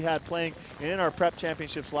fun she had playing in our prep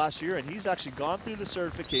championships last year, and he's actually gone through the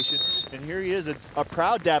certification, and here he is, a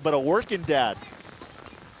proud dad, but a working dad.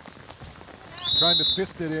 Trying to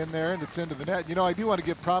fist it in there, and it's into the net. You know, I do want to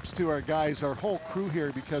give props to our guys, our whole crew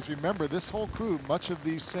here, because remember, this whole crew, much of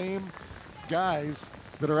these same guys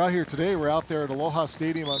that are out here today were out there at Aloha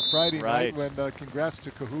Stadium on Friday night when, congrats to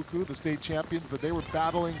Kahuku, the state champions, but they were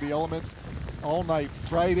battling the elements all night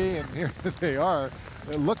Friday, and here they are.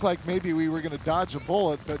 It looked like maybe we were going to dodge a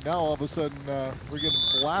bullet, but now all of a sudden we're getting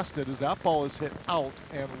blasted as that ball is hit out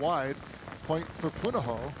and wide. Point for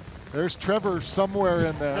Punahou. There's Trevor somewhere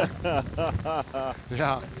in there.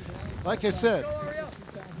 Yeah, like I said,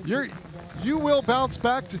 you will bounce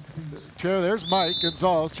back There's Mike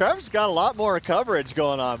Gonzalez. Trevor's got a lot more coverage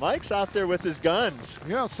going on. Mike's out there with his guns.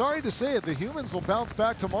 You know, sorry to say it, the humans will bounce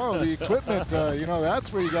back tomorrow. The equipment, you know,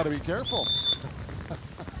 that's where you got to be careful.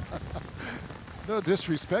 No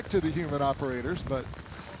disrespect to the human operators, but,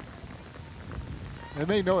 and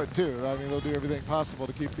they know it too. I mean, they'll do everything possible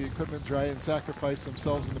to keep the equipment dry and sacrifice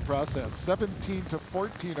themselves in the process.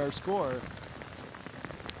 17-14 our score.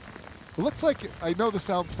 It looks like, I know this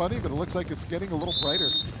sounds funny, but it looks like it's getting a little brighter.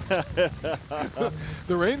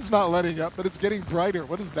 The rain's not letting up, but it's getting brighter.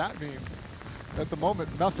 What does that mean? At the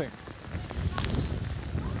moment, nothing.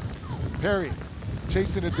 Perry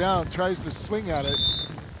chasing it down, tries to swing at it.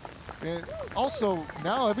 And also,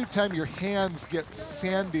 now every time your hands get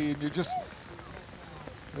sandy and you're just,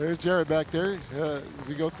 there's Jared back there.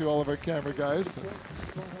 We go through all of our camera guys.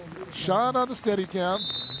 Sean on the Steadicam.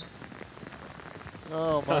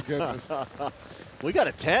 Oh my goodness. We got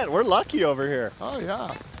a tent. We're lucky over here. Oh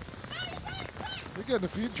yeah. We're getting a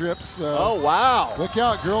few drips. Oh wow. Look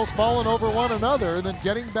out, girls falling over one another and then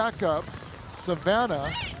getting back up.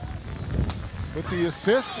 Savannah with the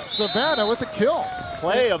assist. Savannah with the kill.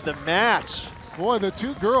 Play of the match. Boy, the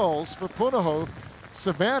two girls for Punahou.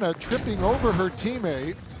 Savannah tripping over her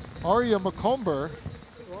teammate, Arya McComber,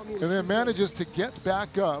 and then manages to get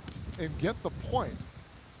back up and get the point.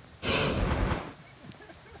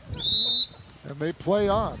 And they play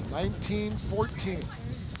on, 19-14.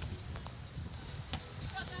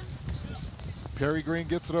 Perry Green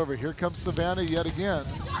gets it over. Here comes Savannah yet again.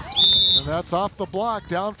 And that's off the block,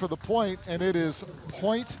 down for the point, and it is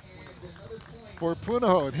point for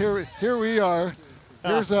Punahou. And here we are.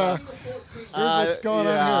 Here's what's going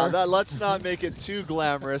on here. Let's not make it too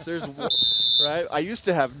glamorous. There's, right? I used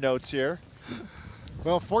to have notes here.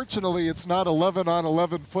 Well, fortunately, it's not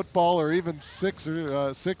 11-on-11 football or even 6 or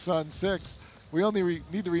 6-on-6. We only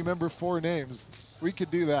need to remember 4 names. We could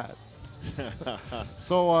do that.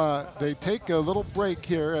 So they take a little break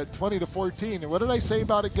here at 20-14. And what did I say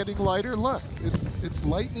about it getting lighter? Look, it's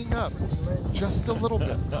lightening up just a little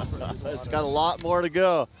bit. It's got a lot more to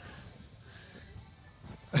go.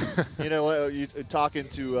 You know, talking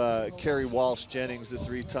to Carrie Walsh Jennings, the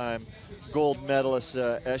 3-time gold medalist,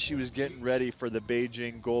 as she was getting ready for the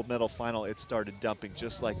Beijing gold medal final, it started dumping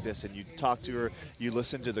just like this. And you talk to her, you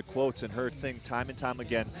listen to the quotes, and her thing time and time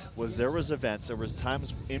again was there was events, there was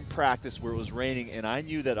times in practice where it was raining, and I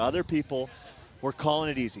knew that other people were calling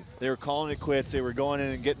it easy. They were calling it quits. They were going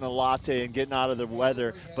in and getting a latte and getting out of the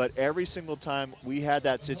weather. But every single time we had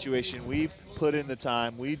that situation, we put in the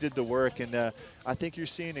time, we did the work, and I think you're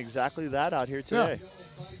seeing exactly that out here today. Yeah.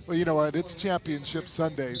 Well, you know what? It's Championship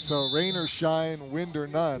Sunday, so rain or shine, wind or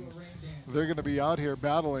none, they're going to be out here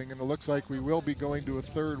battling, and it looks like we will be going to a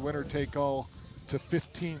third winner-take-all to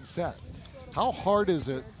 15 set. How hard is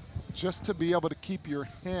it just to be able to keep your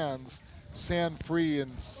hands sand-free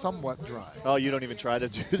and somewhat dry? Oh, you don't even try to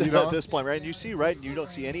do that at this point, right? And you see, right, you don't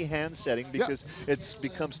see any hand setting because it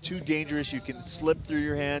becomes too dangerous. You can slip through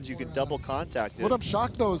your hands. You can double contact it. What I'm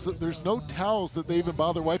shocked, though, is that there's no towels that they even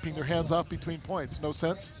bother wiping their hands off between points. No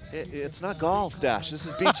sense? It's not golf, Dash. This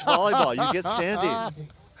is beach volleyball. You get sandy.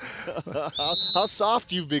 How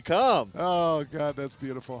soft you've become. Oh, God, that's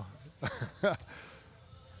beautiful.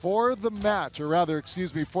 For the match, or rather,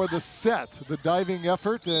 excuse me, for the set, the diving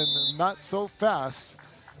effort, and not so fast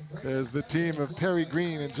as the team of Perry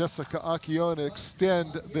Green and Jessica Akiona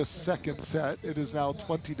extend this second set. It is now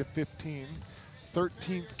 20-15,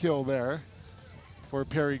 13th kill there for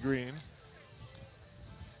Perry Green.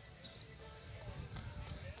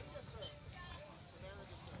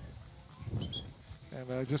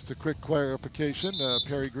 And just a quick clarification,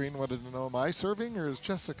 Perry Green wanted to know, am I serving or is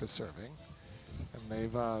Jessica serving?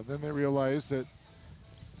 And then they realized that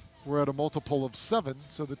we're at a multiple of 7,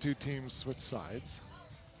 so the two teams switch sides.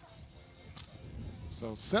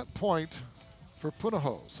 So set point for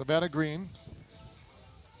Punahou. Savannah Green.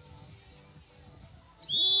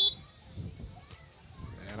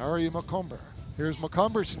 And Arya McComber. Here's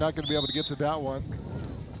McComber. She's not going to be able to get to that one.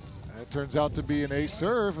 That turns out to be an ace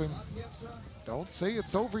serve, and don't say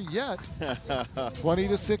it's over yet.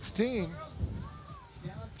 20-16.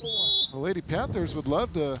 The Lady Panthers would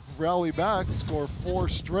love to rally back, score 4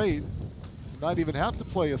 straight, not even have to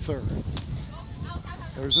play a third.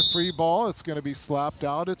 There's a free ball. It's going to be slapped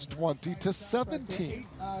out. It's 20-17.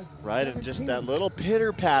 Right, and just that little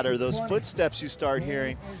pitter-patter, those footsteps you start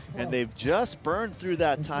hearing, and they've just burned through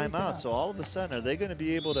that timeout. So all of a sudden, are they going to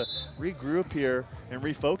be able to regroup here and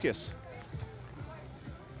refocus?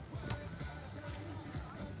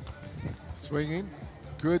 Swinging.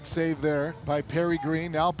 Good save there by Perry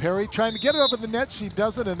Green. Now Perry trying to get it over the net. She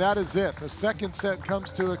doesn't, and that is it. The second set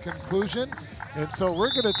comes to a conclusion. And so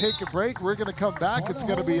we're going to take a break. We're going to come back. It's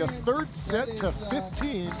going to be a third set to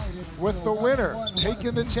 15 with the winner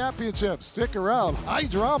taking the championship. Stick around. High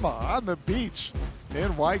drama on the beach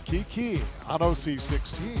in Waikiki on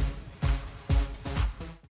OC16.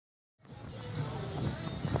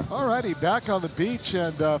 All righty, back on the beach,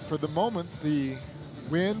 and for the moment, the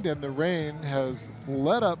wind and the rain has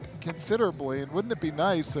let up considerably. And wouldn't it be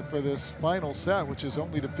nice if for this final set, which is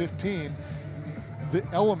only to 15, the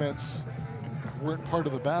elements weren't part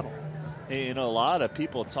of the battle? You know, a lot of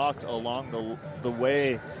people talked along the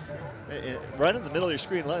way. Right in the middle of your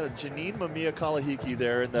screen, Janine Mamiya Kalahiki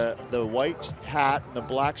there in the white hat and the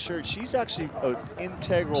black shirt. She's actually an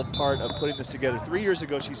integral part of putting this together. 3 years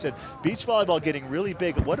ago, she said, beach volleyball getting really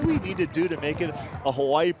big. What do we need to do to make it a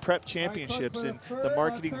Hawaii Prep Championships? And the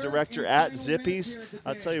marketing director at Zippy's,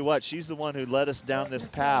 I'll tell you what, she's the one who led us down this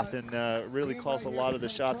path and really calls a lot of the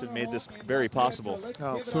shots and made this very possible.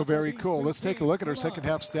 Oh, so very cool. Let's take a look at our second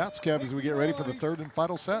half stats, Kev, as we get ready for the third and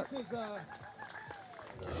final set.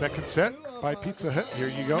 Second set by Pizza Hut. Here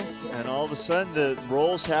you go. And all of a sudden, the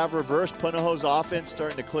roles have reversed. Punahou's offense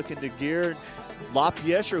starting to click into gear.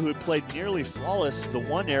 Pietra, who had played nearly flawless, the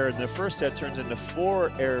one error in the first set turns into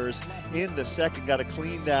 4 errors in the second. Got to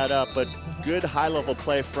clean that up, but good high-level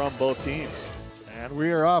play from both teams. And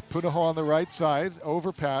we are off. Punahou on the right side.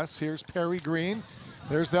 Overpass. Here's Perry Green.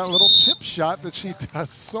 There's that little chip shot that she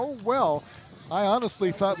does so well. I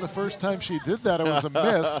honestly thought the first time she did that it was a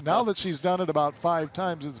miss. Now that she's done it about 5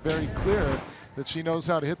 times, it's very clear that she knows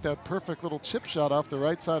how to hit that perfect little chip shot off the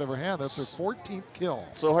right side of her hand. That's her 14th kill.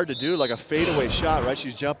 So hard to do, like a fadeaway shot, right?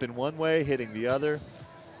 She's jumping one way, hitting the other.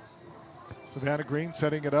 Savannah Green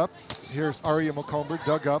setting it up. Here's Aria Macomber,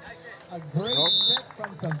 dug up.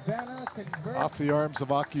 Off the arms of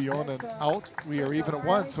Akiona and out. We are even at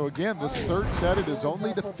 1. So again, this third set, it is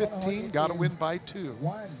only to 15. Got to win by 2.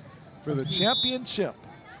 For the championship.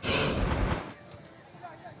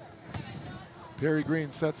 Perry Green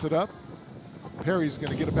sets it up. Perry's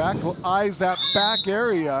going to get it back, eyes that back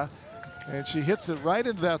area, and she hits it right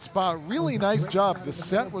into that spot. Really nice job. The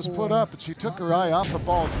set was put up, and she took her eye off the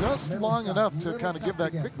ball just long enough to kind of give that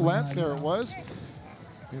quick glance. There it was.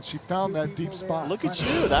 And she found that deep spot. Look at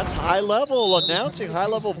you. That's high-level announcing,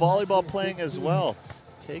 high-level volleyball playing as well.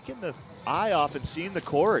 Taking the eye off and seeing the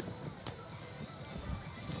court.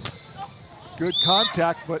 Good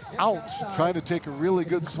contact, but out. Trying to take a really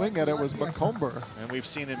good swing at it was Macomber. And we've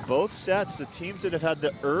seen in both sets, the teams that have had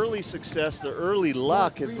the early success, the early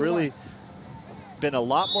luck, have really been a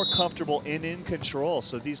lot more comfortable and in control.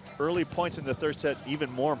 So these early points in the third set,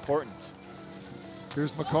 even more important.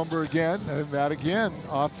 Here's Macomber again, and that again,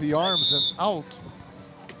 off the arms and out.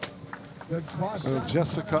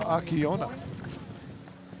 Jessica Akiona.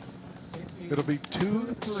 It'll be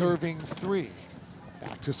 2 serving 3.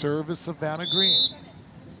 Back to serve is Savannah Green.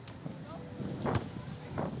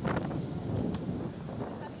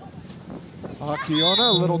 Akiona,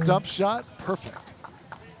 a little dump shot, perfect.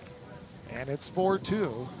 And it's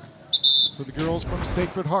 4-2 for the girls from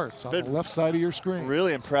Sacred Hearts on the left side of your screen.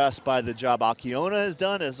 Really impressed by the job Akiona has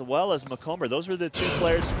done as well as Macomber. Those were the 2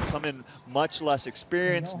 players who come in much less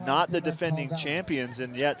experienced, not the defending champions,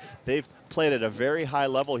 and yet they've played at a very high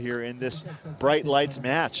level here in this Bright Lights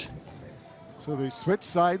match. So they switch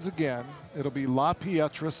sides again. It'll be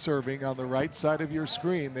Pietra serving on the right side of your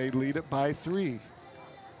screen. They lead it by 3.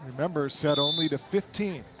 Remember, set only to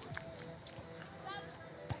 15.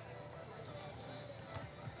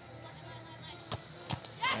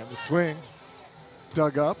 And the swing,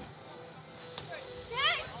 dug up.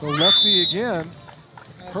 The lefty again,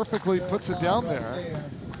 perfectly puts it down there.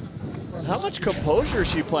 How much composure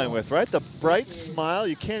is she playing with, right? The bright smile,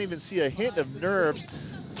 you can't even see a hint of nerves.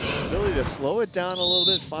 Ability to slow it down a little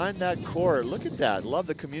bit, find that court. Look at that. Love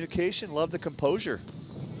the communication, love the composure.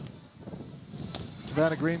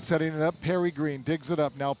 Savannah Green setting it up. Perry Green digs it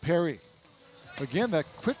up. Now Perry. Again, that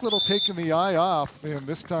quick little taking the eye off, and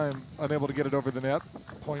this time unable to get it over the net.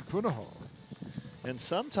 Point Punahou. And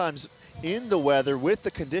sometimes in the weather, with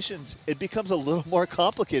the conditions, it becomes a little more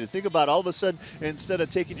complicated. Think about all of a sudden, instead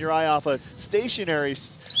of taking your eye off a stationary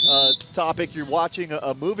topic, you're watching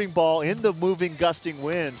a moving ball in the moving, gusting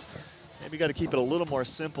wind. Maybe you got to keep it a little more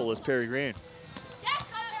simple as Perry Green.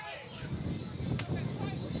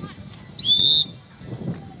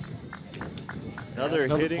 Another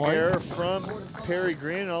hitting point. error from Perry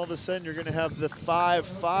Green. All of a sudden, you're going to have the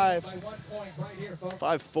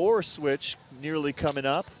 5-4 switch nearly coming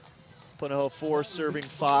up. Punahou 4 serving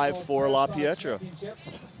 5 for Pietra.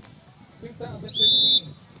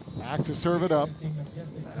 Back to serve it up.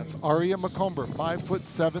 That's Aria Macomber,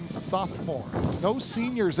 5'7" sophomore. No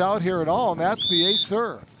seniors out here at all, and that's the ace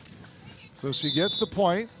serve. So she gets the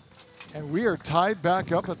point, and we are tied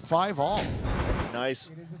back up at 5-all. Nice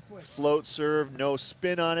float serve, no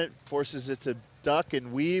spin on it, forces it to duck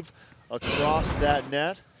and weave across that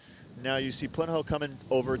net. Now you see Punahou coming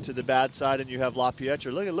over to the bad side, and you have La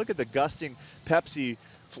Pietra. Look at the gusting Pepsi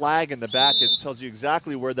flag in the back. It tells you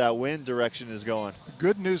exactly where that wind direction is going.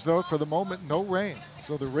 Good news, though, for the moment, no rain.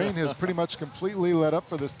 So the rain has pretty much completely let up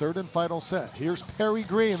for this third and final set. Here's Perry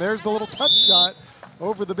Green. There's the little touch shot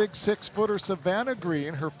over the big 6-footer Savannah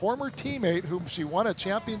Green, her former teammate whom she won a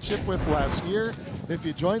championship with last year. If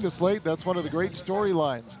you joined us late, that's one of the great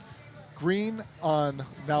storylines. Green on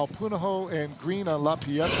now Punahou and Green on La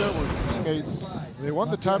Pietra were teammates. They won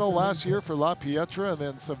the title last year for La Pietra, and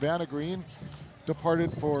then Savannah Green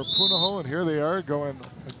departed for Punahou, and here they are going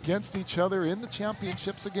against each other in the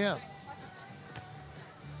championships again.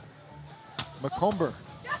 Macomber.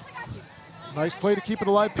 Nice play to keep it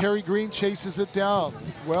alive. Perry Green chases it down.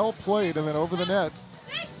 Well played, and then over the net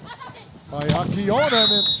by Akiona,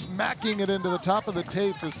 and then smacking it into the top of the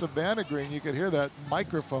tape is Savannah Green. You could hear that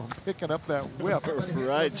microphone picking up that whip.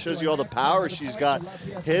 Right, shows you all the power she's got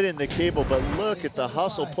hitting the cable, but look at the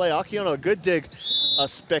hustle play. Akiona, a good dig, a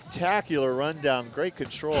spectacular rundown, great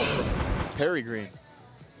control from Perry Green.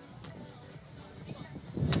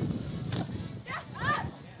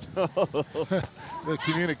 The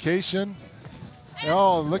communication.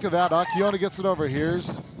 Oh, look at that. Akiona gets it over.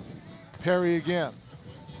 Here's Perry again.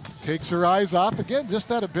 Takes her eyes off again. Just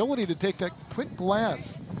that ability to take that quick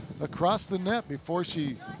glance across the net before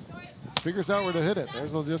she figures out where to hit it.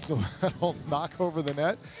 There's just a little knock over the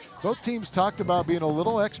net. Both teams talked about being a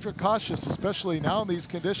little extra cautious, especially now in these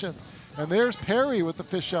conditions. And there's Perry with the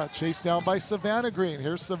fish shot, chased down by Savannah Green.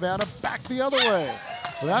 Here's Savannah back the other way.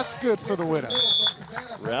 That's good for the winner.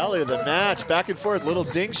 Rally of the match, back and forth, little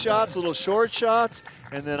dink shots, little short shots,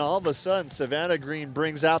 and then all of a sudden, Savannah Green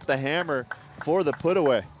brings out the hammer for the put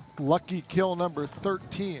away. Lucky kill number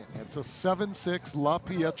 13. It's a 7-6 La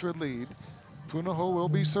Pietra lead. Punahou will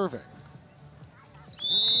be serving.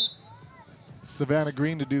 Savannah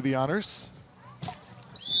Green to do the honors.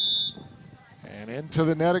 And into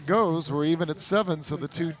the net it goes. We're even at 7, so the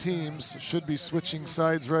two teams should be switching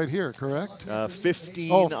sides right here, correct?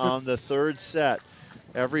 15 on the third set.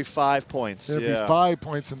 Every 5 points. Every 5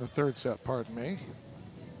 points in the third set, pardon me.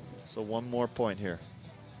 So one more point here.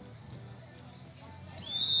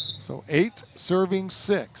 So 8 serving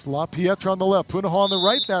 6. La Pietra on the left, Punahou on the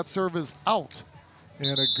right. That serve is out.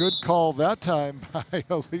 And a good call that time by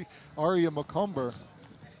Aria Macomber.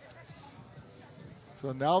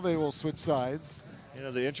 So now they will switch sides. You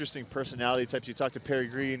know, the interesting personality types. You talked to Perry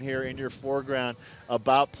Green here in your foreground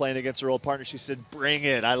about playing against her old partner. She said, bring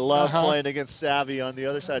it. I love playing against Savvy. On the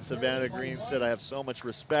other side, Savannah Green said, I have so much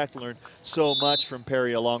respect, learned so much from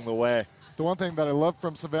Perry along the way. The one thing that I love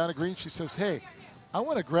from Savannah Green, she says, hey, I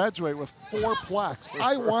want to graduate with 4 plaques.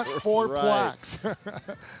 I want 4 plaques.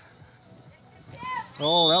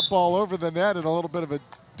 Oh, that ball over the net and a little bit of a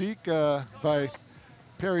deke by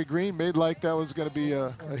Perry Green. Made like that was going to be a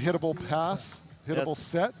hittable pass, hittable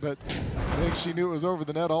set, but I think she knew it was over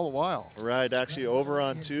the net all the while. Right, actually over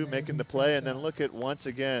on 2, making the play. And then look at, once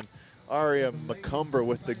again, Aria Macomber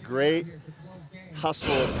with the great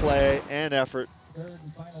hustle of play and effort.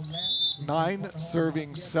 9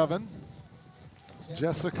 serving 7.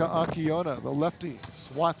 Jessica Akiona, the lefty,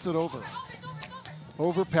 swats it over.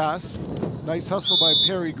 Overpass. Nice hustle by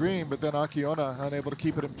Perry Green, but then Akiona unable to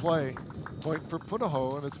keep it in play. Point for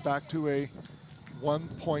Punahou, and it's back to a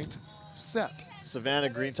 1-point set. Savannah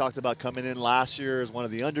Green talked about coming in last year as one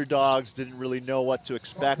of the underdogs, didn't really know what to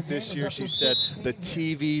expect this year. She said the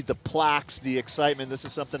TV, the plaques, the excitement, this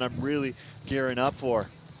is something I'm really gearing up for.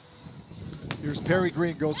 Here's Perry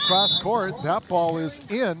Green, goes cross court. That ball is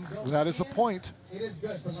in. That is a point.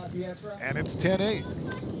 And it's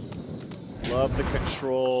 10-8. Love the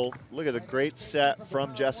control. Look at the great set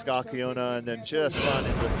from Jessica Akiona, and then just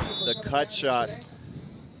finding the cut shot.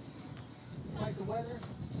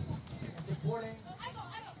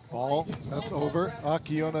 Ball, that's over.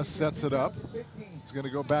 Akiona sets it up. It's going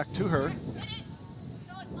to go back to her.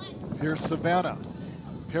 Here's Savannah.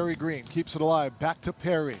 Perry Green keeps it alive. Back to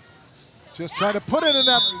Perry. Just trying to put it in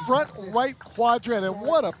that front right quadrant, and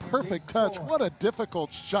what a perfect touch. What a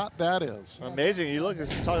difficult shot that is. Amazing. You look,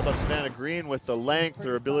 talk about Savannah Green with the length,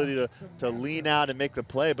 her ability to lean out and make the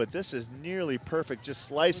play, but this is nearly perfect, just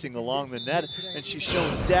slicing along the net. And she's shown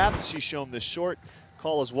depth. She's shown the short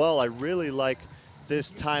call as well. I really like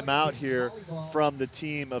this timeout here from the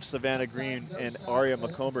team of Savannah Green and Aria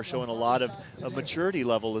Macomber, showing a lot of maturity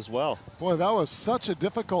level as well. Boy, that was such a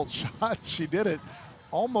difficult shot. She did it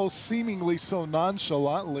almost seemingly so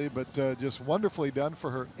nonchalantly, but just wonderfully done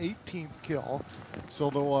for her 18th kill. So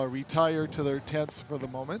they'll retire to their 10th for the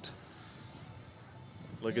moment.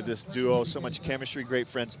 Look at this duo, so much chemistry, great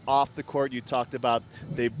friends off the court. You talked about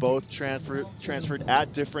they both transferred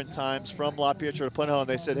at different times from La Pietra to Punahou, and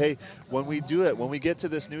they said, hey, when we do it, when we get to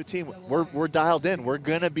this new team, we're dialed in. We're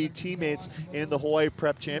going to be teammates in the Hawaii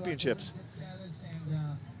Prep Championships.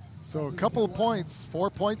 So a couple of points,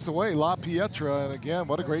 4 points away, La Pietra, and again,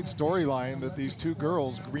 what a great storyline that these two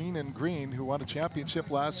girls, Green and Green, who won a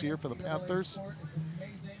championship last year for the Panthers,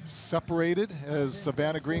 separated as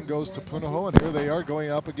Savannah Green goes to Punahou, and here they are going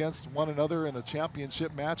up against one another in a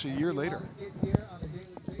championship match a year later.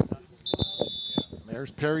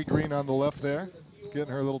 There's Perry Green on the left there,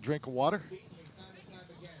 getting her little drink of water.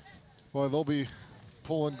 Boy, they'll be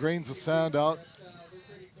pulling grains of sand out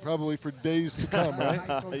probably for days to come, right?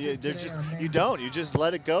 Yeah, you just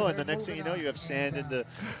let it go, and the next thing you know, you have sand in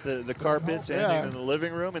the carpets and in the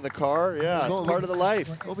living room, in the car. Yeah, it's part of the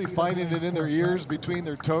life. They'll be finding it in their ears, between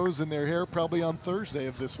their toes and their hair, probably on Thursday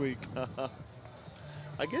of this week.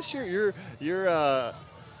 I guess your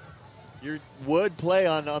wood play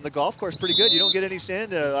on the golf course pretty good. You don't get any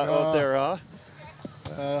sand out there,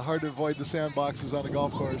 huh? Hard to avoid the sandboxes on a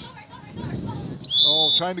golf course.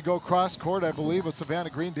 Oh, trying to go cross court, I believe, with Savannah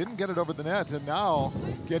Green. Didn't get it over the net, and now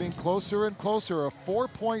getting closer and closer. A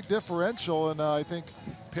 4-point differential, and I think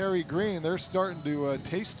Perry Green, they're starting to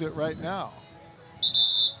taste it right now.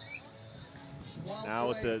 Now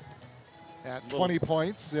with the... At 20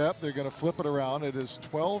 points, yep, they're going to flip it around. It is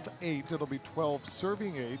 12-8. It'll be 12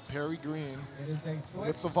 serving 8. Perry Green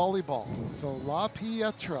with the volleyball. So La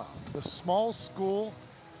Pietra, the small school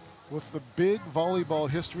with the big volleyball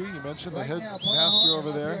history. You mentioned the headmaster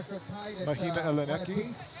over there, Mahina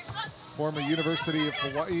Eleneki, former University of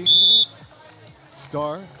Hawaii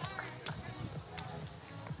star.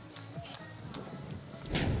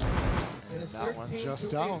 And that one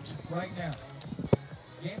just out.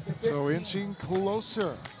 So inching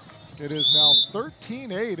closer. It is now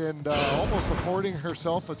 13-8 and almost affording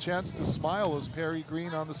herself a chance to smile as Perry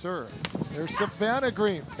Green on the serve. There's Savannah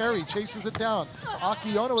Green. Perry chases it down.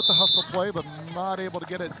 Akiona with the hustle play, but not able to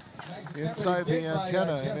get it inside the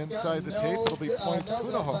antenna and inside the tape. It'll be point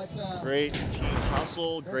Punahou. Great team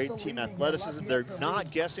hustle, great team athleticism. They're not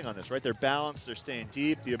guessing on this, right? They're balanced, they're staying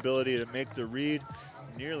deep, the ability to make the read,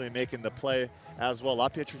 nearly making the play as well. La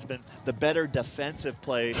Pietra's been the better defensive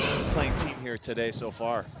playing team here today so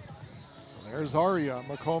far. There's Aria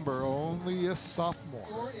Macomber, only a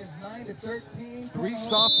sophomore. 3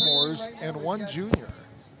 sophomores and 1 junior.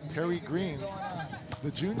 Perry Green,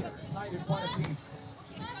 the junior.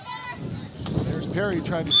 There's Perry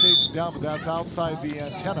trying to chase it down, but that's outside the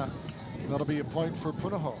antenna. That'll be a point for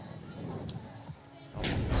Punahou.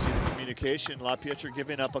 You see the communication. La Pietra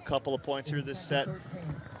giving up a couple of points here this set.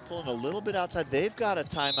 Pulling a little bit outside. They've got a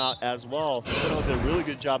timeout as well. Punahou did a really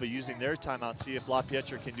good job of using their timeout. See if La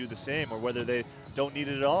Pietra can do the same or whether they don't need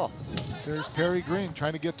it at all. There's Perry Green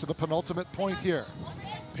trying to get to the penultimate point here.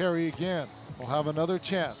 Perry again will have another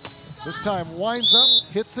chance. This time winds up,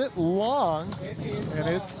 hits it long, and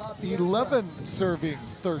it's 11 serving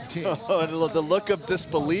 13. Oh, and the look of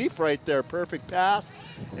disbelief right there. Perfect pass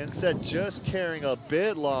and set just carrying a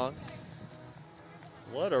bit long.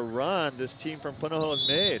 What a run this team from Punahou has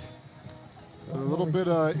made. A little bit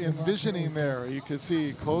of envisioning there. You can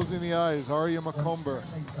see closing the eyes, Aria Macomber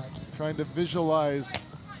trying to visualize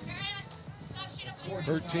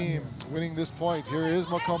her team winning this point. Here is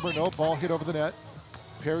Macomber, no, ball hit over the net.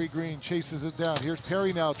 Perry Green chases it down. Here's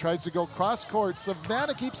Perry now, tries to go cross court.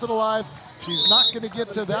 Savannah keeps it alive. She's not going to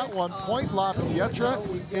get to that one. Point La Pietra.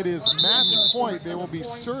 It is match point. They will be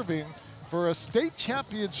serving for a state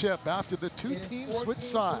championship after the 2 teams switch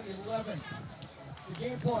sides.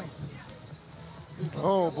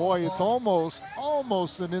 Oh boy, it's almost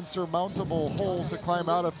an insurmountable hole to climb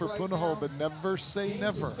out of for Punahou, but never say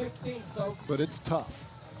never. But it's tough.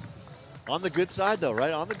 On the good side though,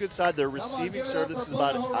 right? On the good side, they're receiving serve. This is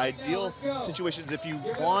about ideal situations if you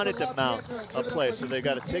wanted to mount a play. So they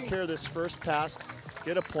got to take care of this first pass,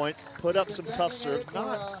 get a point, put up some tough serves,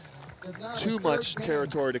 not too much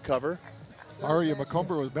territory to cover. Aria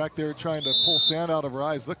Macomber was back there trying to pull sand out of her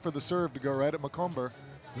eyes. Look for the serve to go right at Macomber.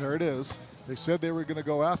 There it is. They said they were going to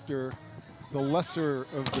go after the lesser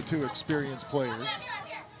of the 2 experienced players.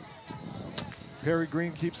 Perry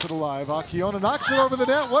Green keeps it alive. Akiona knocks it over the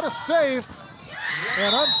net. What a save.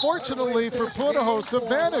 And unfortunately for Punahou,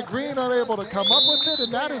 Savannah Green unable to come up with it,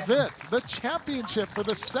 and that is it. The championship for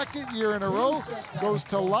the second year in a row goes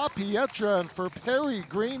to La Pietra, and for Perry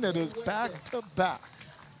Green, it is back-to-back.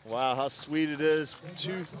 Wow, how sweet it is.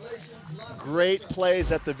 Two great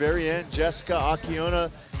plays at the very end. Jessica Akiona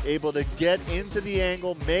able to get into the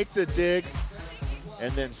angle, make the dig,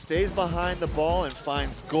 and then stays behind the ball and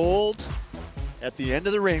finds gold at the end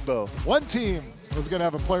of the rainbow. One team is going to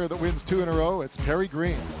have a player that wins 2 in a row. It's Perry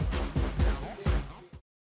Green.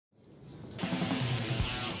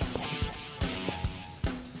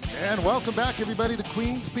 And welcome back, everybody, to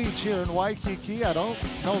Queens Beach here in Waikiki. I don't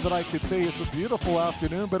know that I could say it's a beautiful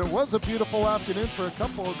afternoon, but it was a beautiful afternoon for a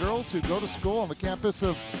couple of girls who go to school on the campus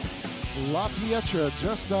of La Pietra,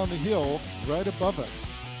 just on the hill right above us.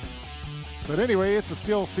 But anyway, it's a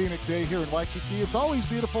still scenic day here in Waikiki. It's always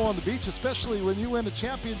beautiful on the beach, especially when you win a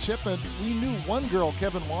championship. And we knew one girl,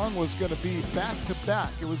 Kevin Wong, was going to be back-to-back.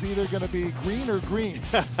 It was either going to be green or green.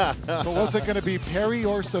 But was it going to be Perry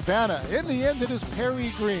or Savannah? In the end, it is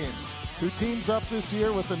Perry Green, who teams up this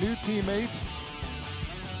year with a new teammate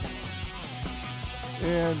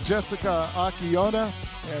and Jessica Akiona.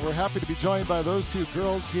 And we're happy to be joined by those two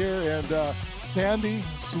girls here, and Sandy,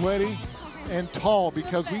 Sweaty, and Tall,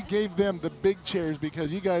 because we gave them the big chairs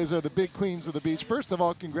because you guys are the big queens of the beach. First of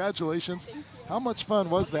all, congratulations. How much fun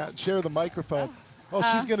was that? Share the microphone. Oh,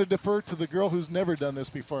 she's going to defer to the girl who's never done this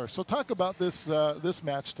before. So talk about this this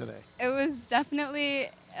match today. It was definitely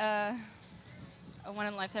a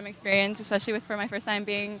one-in-a-lifetime experience, especially for my first time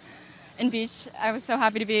being in beach. I was so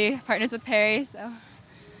happy to be partners with Perry. So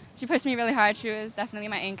she pushed me really hard. She was definitely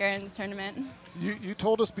my anchor in the tournament. You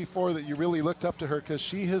told us before that you really looked up to her because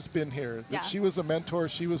she has been here. That she was a mentor,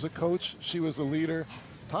 she was a coach, she was a leader.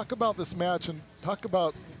 Talk about this match and talk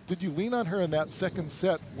about, did you lean on her in that second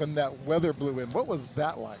set when that weather blew in? What was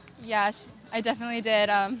that like? Yeah, I definitely did.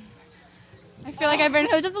 I feel like I've been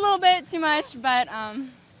hurt just a little bit too much, but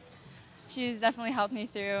she's definitely helped me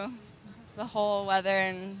through the whole weather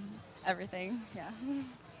and everything. Yeah.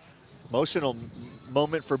 Emotional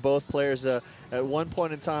moment for both players. At one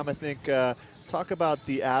point in time, I think, talk about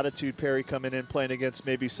the attitude Perry coming in playing against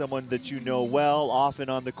maybe someone that you know well, often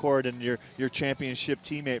on the court, and your championship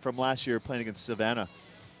teammate from last year playing against Savannah.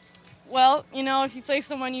 Well, you know, if you play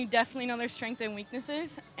someone, you definitely know their strengths and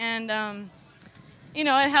weaknesses, and you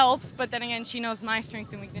know, it helps. But then again, she knows my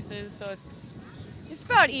strengths and weaknesses, so it's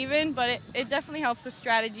about even. But it definitely helps the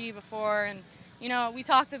strategy before, and you know, we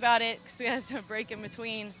talked about it because we had to break in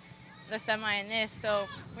between the semi and this, so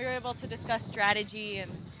we were able to discuss strategy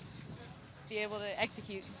and be able to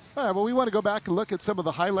execute. All right, well, we want to go back and look at some of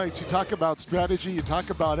the highlights. You talk about strategy, you talk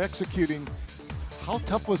about executing. How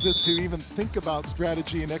tough was it to even think about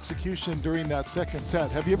strategy and execution during that second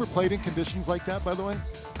set? Have you ever played in conditions like that, by the way?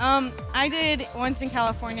 I did once in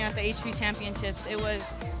California at the HP Championships. It was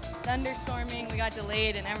thunderstorming, we got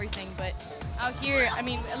delayed and everything, but out here, I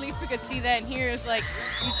mean, at least we could see that, and here is like,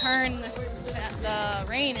 you turn, the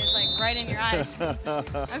rain is like right in your eyes.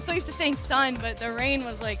 I'm so used to saying sun, but the rain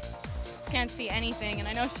was like, can't see anything, and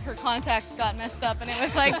I know her contacts got messed up, and it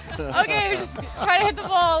was like, okay, just try to hit the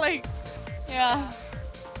ball, like, yeah.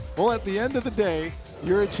 Well, at the end of the day,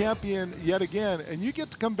 you're a champion yet again, and you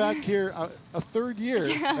get to come back here a third year.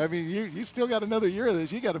 Yeah. I mean, you still got another year of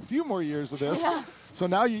this. You got a few more years of this. Yeah. So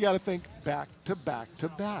now you got to think back to back to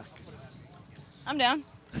back. I'm down.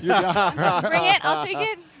 You're down. Bring it, I'll take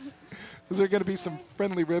it. Is there going to be some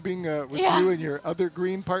friendly ribbing with you and your other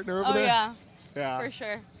green partner over there? Oh, yeah. Yeah. For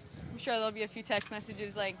sure. I'm sure there'll be a few text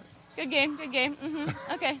messages like, good game,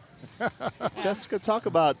 okay. Jessica, talk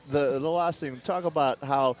about the last thing. Talk about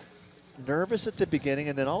how nervous at the beginning,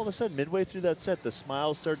 and then all of a sudden, midway through that set, the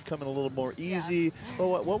smiles started coming a little more easy. Yeah.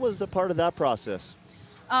 Well, what was the part of that process?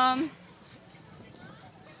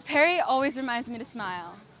 Perry always reminds me to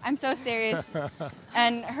smile. I'm so serious,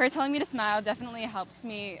 and her telling me to smile definitely helps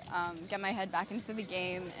me get my head back into the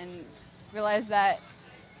game and realize that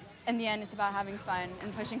in the end it's about having fun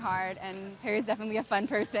and pushing hard, and Perry's definitely a fun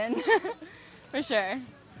person, for sure.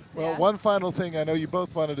 Well, yeah. One final thing. I know you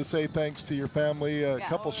both wanted to say thanks to your family. A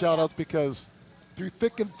couple shout-outs because through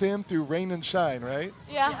thick and thin, through rain and shine, right?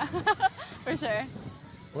 Yeah, for sure.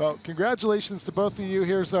 Well, congratulations to both of you.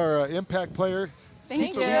 Here's our impact player.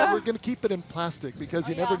 Thank you. We're going to keep it in plastic because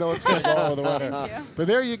you never know what's going to go on with the winner. But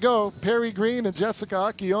there you go. Perry Green and Jessica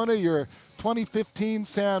Akiona, your 2015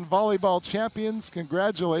 Sand Volleyball champions.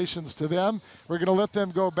 Congratulations to them. We're going to let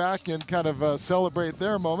them go back and kind of celebrate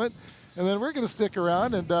their moment. And then we're going to stick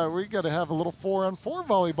around, and we're going to have a little 4-on-4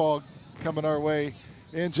 volleyball coming our way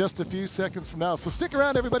in just a few seconds from now. So stick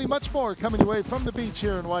around, everybody. Much more coming your way from the beach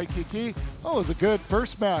here in Waikiki. Oh, it was a good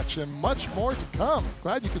first match and much more to come.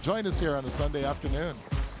 Glad you could join us here on a Sunday afternoon.